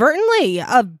 Inadvertently,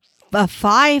 a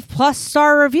 5+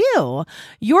 star review.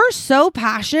 You're so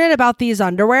passionate about these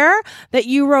underwear that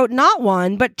you wrote not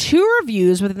 1, but 2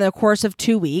 reviews within the course of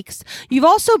 2 weeks. You've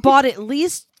also bought at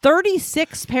least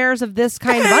 36 pairs of this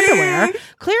kind of underwear.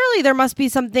 Clearly, there must be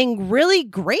something really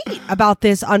great about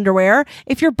this underwear.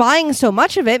 If you're buying so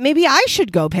much of it, maybe I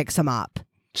should go pick some up.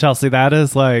 Chelsea, that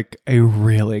is like a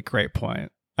really great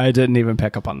point. I didn't even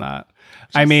pick up on that.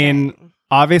 I mean,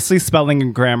 obviously spelling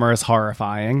and grammar is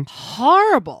horrifying.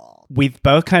 Horrible. We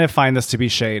both kind of find this to be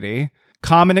shady.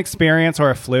 Common experience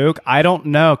or a fluke? I don't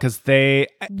know because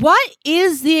What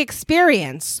is the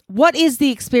experience? What is the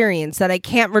experience that I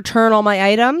can't return all my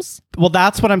items? Well,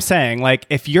 that's what I'm saying. Like,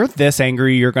 if you're this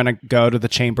angry, you're going to go to the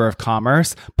Chamber of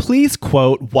Commerce. Please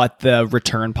quote what the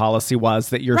return policy was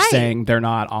that you're saying they're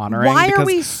not honoring. Why are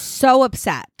we so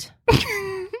upset?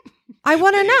 I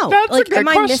want to know. That's like, a good am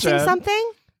I question. missing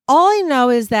something? All I know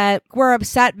is that we're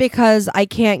upset because I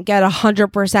can't get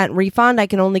 100% refund. I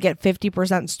can only get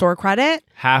 50% store credit.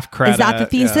 half credit? Is that the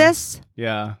thesis?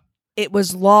 Yeah. It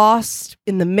was lost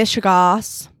in the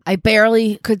Michigas. I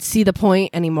barely could see the point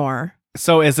anymore.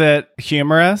 So is it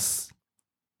humorous?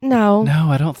 No.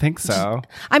 No, I don't think so.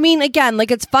 I mean, again,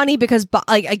 like it's funny because,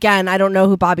 again, I don't know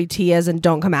who Bobby T is and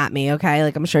don't come at me, okay?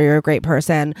 Like I'm sure you're a great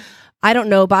person. I don't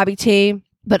know Bobby T,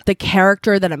 but the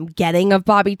character that I'm getting of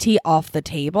Bobby T off the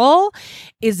table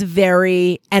is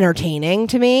very entertaining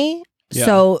to me. Yeah.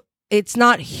 So it's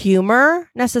not humor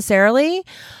necessarily,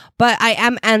 but I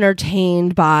am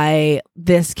entertained by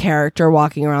this character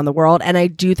walking around the world. And I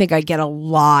do think I get a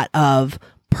lot of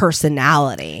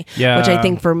personality, Yeah. which I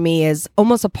think for me is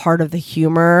almost a part of the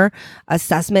humor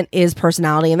assessment is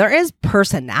personality. And there is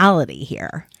personality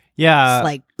here. Yeah. It's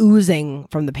like oozing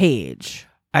from the page.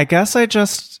 I guess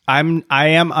I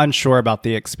am unsure about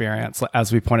the experience,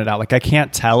 as we pointed out. Like, I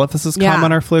can't tell if this is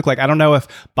common or fluke. Like, I don't know if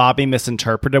Bobby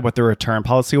misinterpreted what the return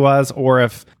policy was or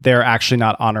if they're actually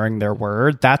not honoring their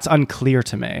word. That's unclear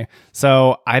to me.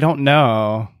 So I don't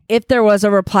know. If there was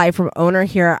a reply from owner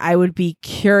here, I would be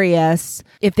curious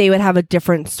if they would have a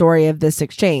different story of this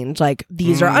exchange. Like,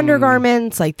 these are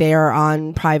undergarments, like they are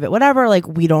on private whatever, like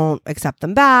we don't accept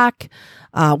them back.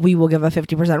 We will give a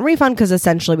 50% refund because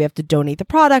essentially we have to donate the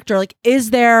product. Or like, is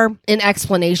there an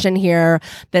explanation here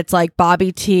that's like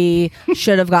Bobby T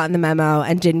should have gotten the memo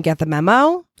and didn't get the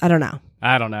memo? I don't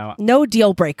know. No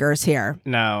deal breakers here.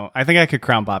 No, I think I could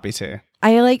crown Bobby T.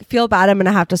 I like feel bad. I'm going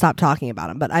to have to stop talking about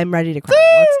him, but I'm ready to crown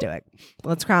him. Let's do it.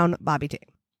 Let's crown Bobby T.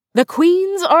 The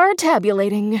queens are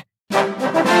tabulating.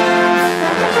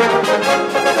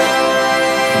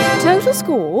 Total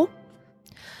score.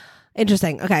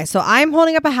 Interesting. Okay, so I'm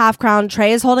holding up a half crown.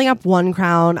 Trey is holding up 1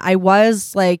 crown. I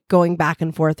was like going back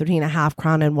and forth between a half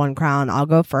crown and 1 crown. I'll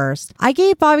go first. I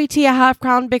gave Bobby T a half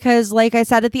crown because, like I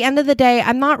said, at the end of the day,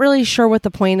 I'm not really sure what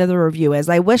the point of the review is.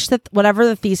 I wish that whatever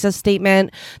the thesis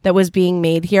statement that was being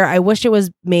made here, I wish it was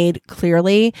made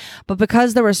clearly. But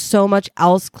because there was so much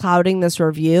else clouding this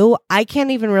review, I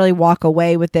can't even really walk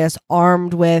away with this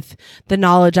armed with the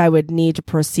knowledge I would need to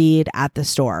proceed at the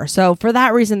store. So for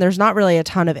that reason, there's not really a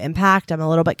ton of impact. I'm a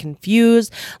little bit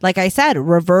confused. Like I said,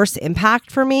 reverse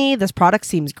impact for me. This product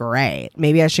seems great.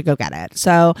 Maybe I should go get it.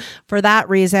 So for that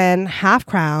reason, half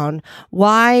crown.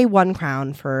 Why 1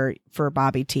 crown for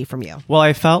Bobby T from you? Well,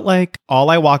 I felt like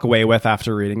all I walk away with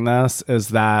after reading this is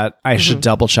that I should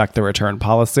double check the return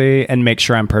policy and make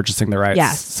sure I'm purchasing the right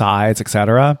size,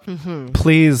 etc.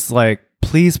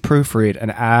 Please proofread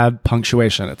and add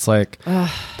punctuation. It's like,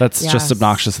 that's just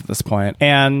obnoxious at this point.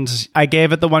 And I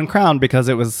gave it the 1 crown because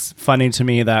it was funny to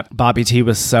me that Bobby T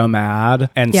was so mad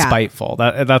and spiteful.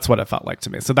 That's what it felt like to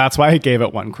me. So that's why I gave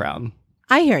it 1 crown.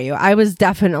 I hear you. I was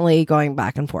definitely going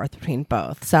back and forth between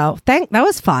both. So that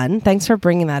was fun. Thanks for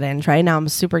bringing that in, Trey. Now I'm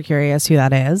super curious who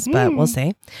that is, but we'll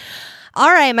see. All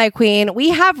right, my queen, we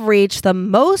have reached the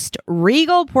most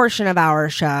regal portion of our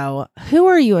show. Who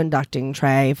are you inducting,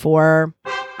 Trey, for?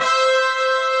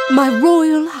 My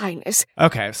Royal Highness.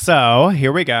 Okay, so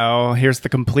here we go. Here's the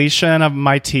completion of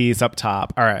my tease up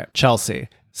top. All right, Chelsea.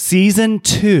 Season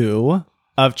 2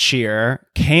 of Cheer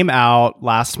came out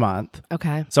last month.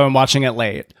 Okay. So I'm watching it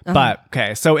late. But,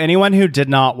 okay, so anyone who did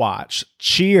not watch,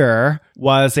 Cheer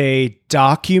was a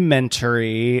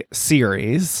documentary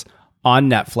series on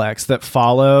Netflix that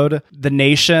followed the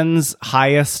nation's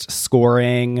highest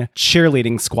scoring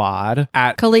cheerleading squad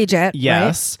at collegiate.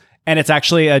 Yes. Right? And it's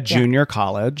actually a junior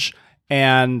college.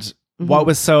 And what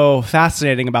was so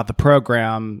fascinating about the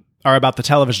program or about the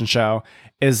television show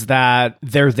is that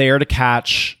they're there to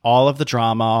catch all of the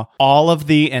drama, all of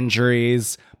the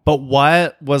injuries. But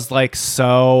what was like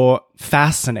so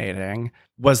fascinating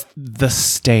was the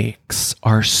stakes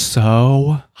are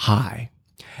so high.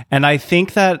 And I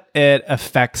think that it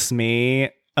affects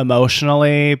me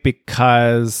emotionally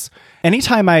because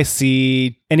anytime I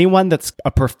see anyone that's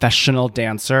a professional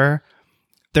dancer,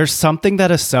 there's something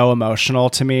that is so emotional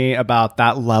to me about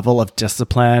that level of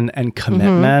discipline and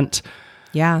commitment.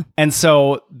 Yeah. And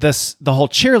so the whole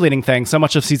cheerleading thing, so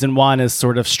much of season 1 is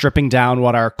sort of stripping down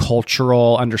what our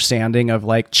cultural understanding of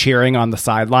like cheering on the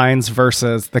sidelines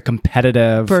versus the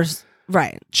competitive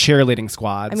cheerleading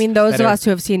squads. I mean, those of us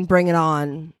who have seen Bring It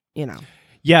On, you know.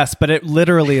 Yes, but it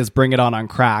literally is Bring It On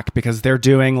crack because they're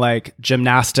doing like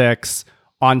gymnastics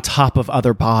on top of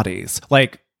other bodies,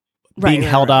 like being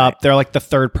held up. They're like the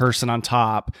third person on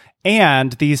top.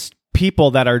 And these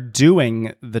people that are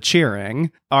doing the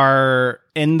cheering are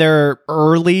in their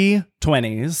early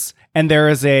 20s. And there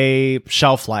is a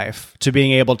shelf life to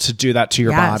being able to do that to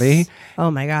your body.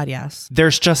 Oh my God, yes.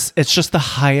 It's just the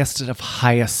highest of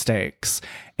highest stakes.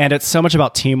 And it's so much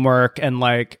about teamwork and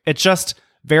like, it's just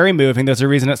very moving. There's a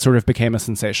reason it sort of became a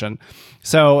sensation.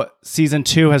 So season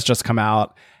 2 has just come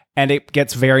out and it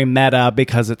gets very meta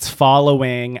because it's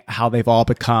following how they've all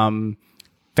become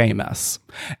famous.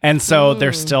 And so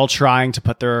they're still trying to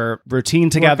put their routine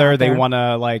together. They want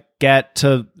to like get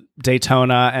to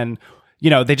Daytona and you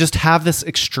know, they just have this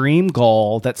extreme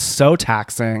goal that's so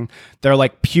taxing. They're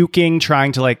like puking,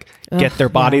 trying to like get their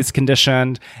bodies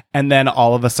conditioned. And then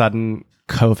all of a sudden,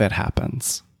 COVID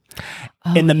happens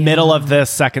in the middle of this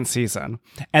second season.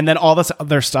 And then all this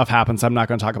other stuff happens. I'm not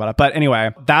going to talk about it. But anyway,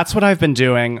 that's what I've been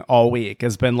doing all week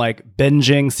has been like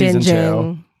binging season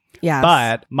 2. Yes.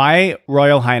 But my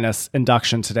Royal Highness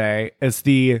induction today is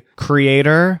the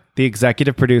creator, the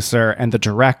executive producer, and the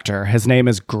director. His name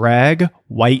is Greg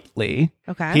Whiteley.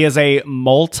 Okay. He is a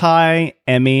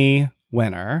multi-Emmy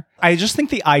winner. I just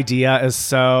think the idea is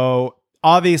so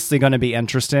obviously going to be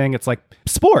interesting. It's like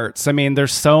sports. I mean,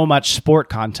 there's so much sport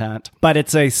content, but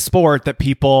it's a sport that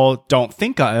people don't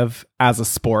think of as a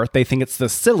sport. They think it's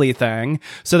this silly thing.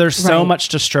 So there's so much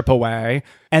to strip away.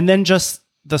 And then just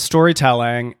the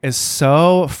storytelling is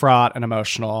so fraught and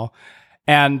emotional.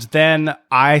 And then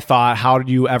I thought, how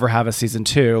do you ever have a season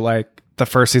 2? Like the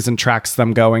first season tracks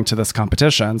them going to this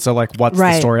competition. So like, what's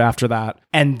the story after that?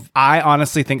 And I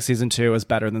honestly think season 2 is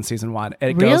better than season 1.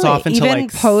 It goes off into even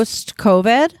like post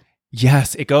COVID.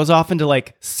 Yes, it goes off into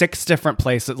like 6 different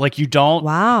places. Like you don't.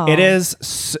 Wow. It is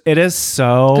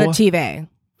so good TV.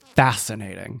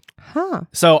 Fascinating. Huh.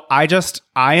 So I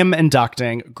am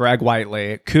inducting Greg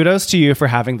Whiteley. Kudos to you for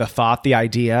having the thought, the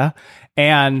idea,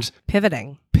 and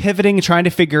pivoting pivoting, trying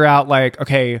to figure out like,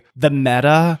 okay, the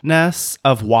meta-ness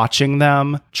of watching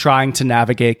them trying to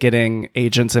navigate getting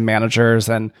agents and managers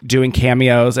and doing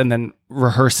cameos and then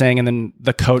rehearsing, and then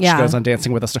the coach goes on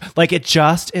Dancing with the Stars. Like, it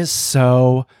just is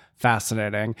so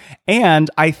fascinating. And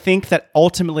I think that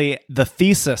ultimately the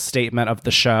thesis statement of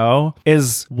the show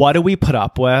is, what do we put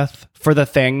up with for the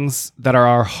things that are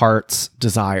our heart's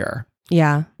desire?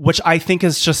 Yeah. Which I think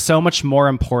is just so much more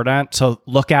important to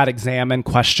look at, examine,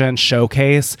 question,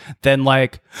 showcase than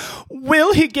like,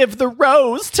 will he give the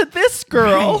rose to this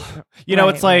girl? You know,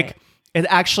 it's like, it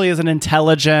actually is an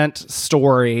intelligent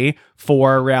story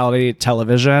for reality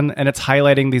television, and it's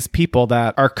highlighting these people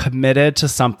that are committed to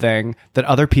something that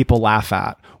other people laugh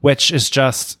at, which is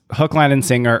just hook, line, and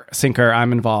sinker.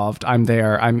 I'm involved. I'm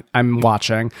there. I'm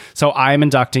watching. So I'm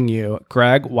inducting you,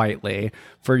 Greg Whiteley,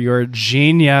 for your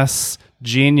genius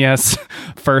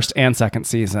first and second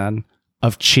season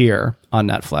of Cheer on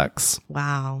Netflix.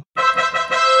 Wow.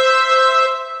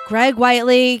 Greg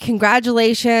Whiteley,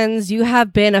 congratulations. You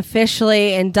have been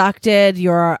officially inducted.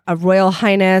 You're a Royal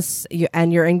Highness,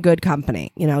 and you're in good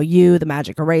company. You know, you, the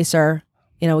Magic Eraser.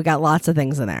 You know, we got lots of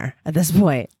things in there at this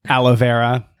point. Aloe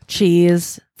vera.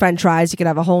 Cheese, French fries. You could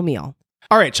have a whole meal.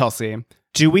 All right, Chelsea.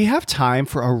 Do we have time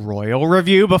for a royal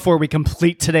review before we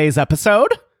complete today's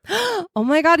episode? Oh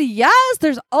my God, yes.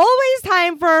 There's always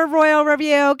time for a royal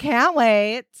review. Can't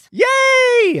wait.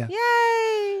 Yay!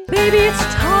 Yay! Baby, it's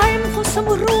time for some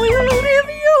royal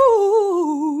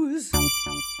reviews.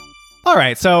 All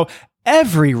right, so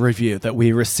every review that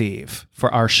we receive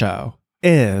for our show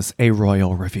is a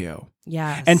royal review.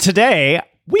 Yes. And today,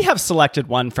 we have selected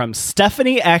one from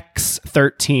Stephanie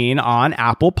X13 on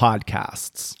Apple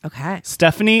Podcasts. Okay.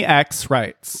 Stephanie X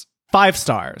writes, 5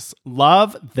 stars.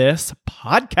 Love this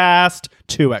podcast.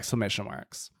 2 exclamation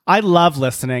marks. I love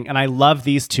listening, and I love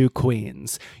these 2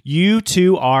 queens. You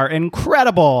 2 are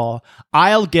incredible.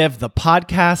 I'll give the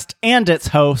podcast and its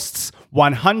hosts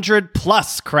 100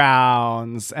 plus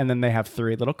crowns. And then they have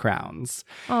 3 little crowns.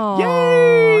 Oh,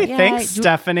 Yay! yeah. Thanks,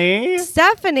 Stephanie.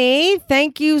 Stephanie,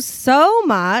 thank you so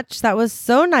much. That was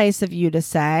so nice of you to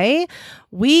say.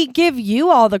 We give you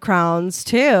all the crowns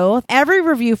too. Every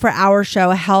review for our show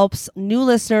helps new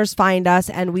listeners find us,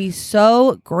 and we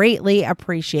so greatly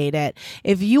appreciate it.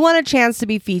 If you want a chance to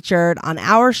be featured on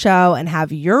our show and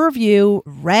have your review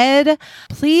read,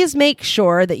 please make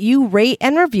sure that you rate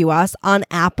and review us on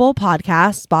Apple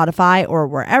Podcasts, Spotify, or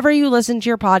wherever you listen to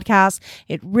your podcast.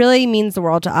 It really means the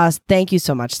world to us. Thank you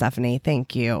so much, Stephanie.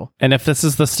 Thank you. And if this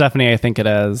is the Stephanie I think it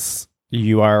is,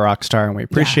 you are a rock star, and we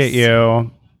appreciate you.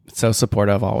 So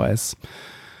supportive always.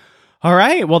 All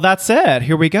right. Well, that's it.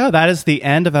 Here we go. That is the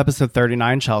end of episode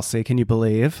 39, Chelsea. Can you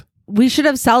believe? We should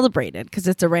have celebrated because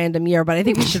it's a random year, but I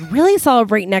think we should really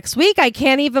celebrate next week. I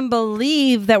can't even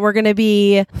believe that we're going to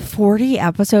be 40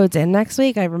 episodes in next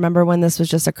week. I remember when this was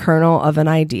just a kernel of an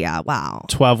idea. Wow.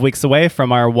 12 weeks away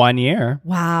from our 1 year.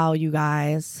 Wow, you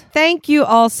guys. Thank you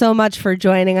all so much for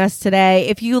joining us today.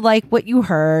 If you like what you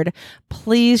heard,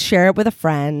 please share it with a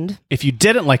friend. If you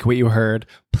didn't like what you heard,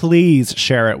 please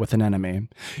share it with an enemy.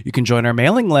 You can join our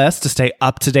mailing list to stay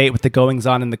up to date with the goings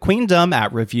on in the queendom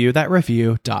at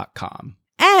reviewthatreview.com.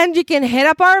 And you can hit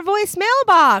up our voicemail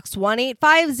box,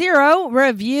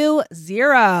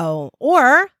 1-850-REVIEW-0,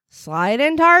 or slide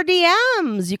into our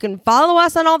DMs. You can follow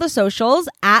us on all the socials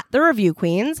at The Review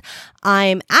Queens.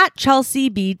 I'm at Chelsea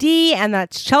BD, and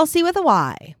that's Chelsea with a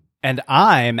Y. And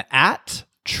I'm at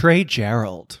Trey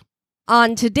Gerald.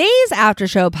 On today's After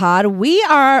Show pod, we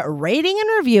are rating and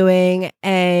reviewing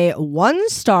a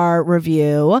 1-star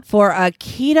review for a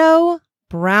keto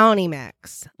brownie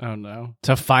mix. Oh, no.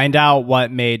 To find out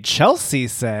what made Chelsea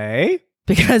say...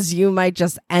 Because you might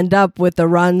just end up with the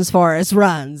runs Forrest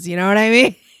runs. You know what I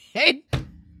mean?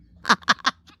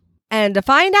 And to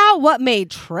find out what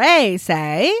made Trey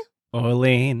say...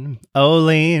 Oline,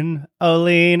 Oline,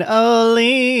 Oline,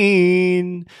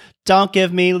 Oline. Don't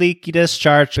give me leaky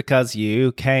discharge because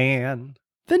you can.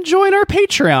 Then join our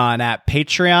Patreon at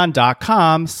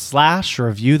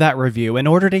patreon.com/reviewthatreview in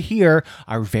order to hear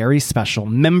our very special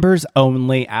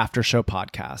members-only after-show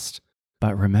podcast.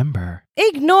 But remember...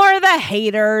 Ignore the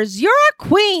haters. You're a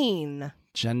queen.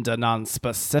 Gender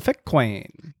non-specific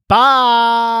queen.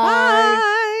 Bye!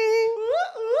 Bye!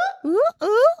 Ooh,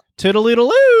 ooh.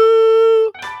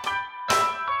 Toodaloo-doo!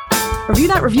 Review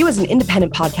That Review is an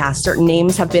independent podcast. Certain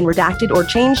names have been redacted or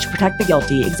changed to protect the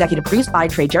guilty. Executive produced by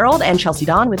Trey Gerald and Chelsea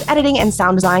Dawn, with editing and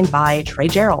sound design by Trey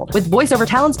Gerald. With voiceover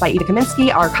talents by Ida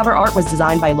Kaminsky. Our cover art was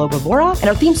designed by Logo Bora, and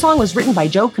our theme song was written by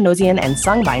Joe Kanosian and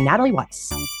sung by Natalie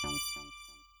Weiss.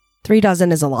 3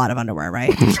 dozen is a lot of underwear,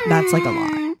 right? That's like a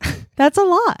lot. That's a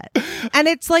lot. And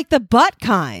it's like the butt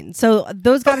kind. So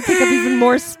those got to take up even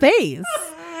more space.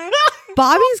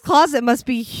 Bobby's closet must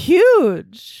be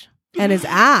huge. And his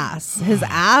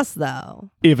ass though.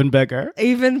 Even bigger.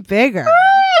 Even bigger.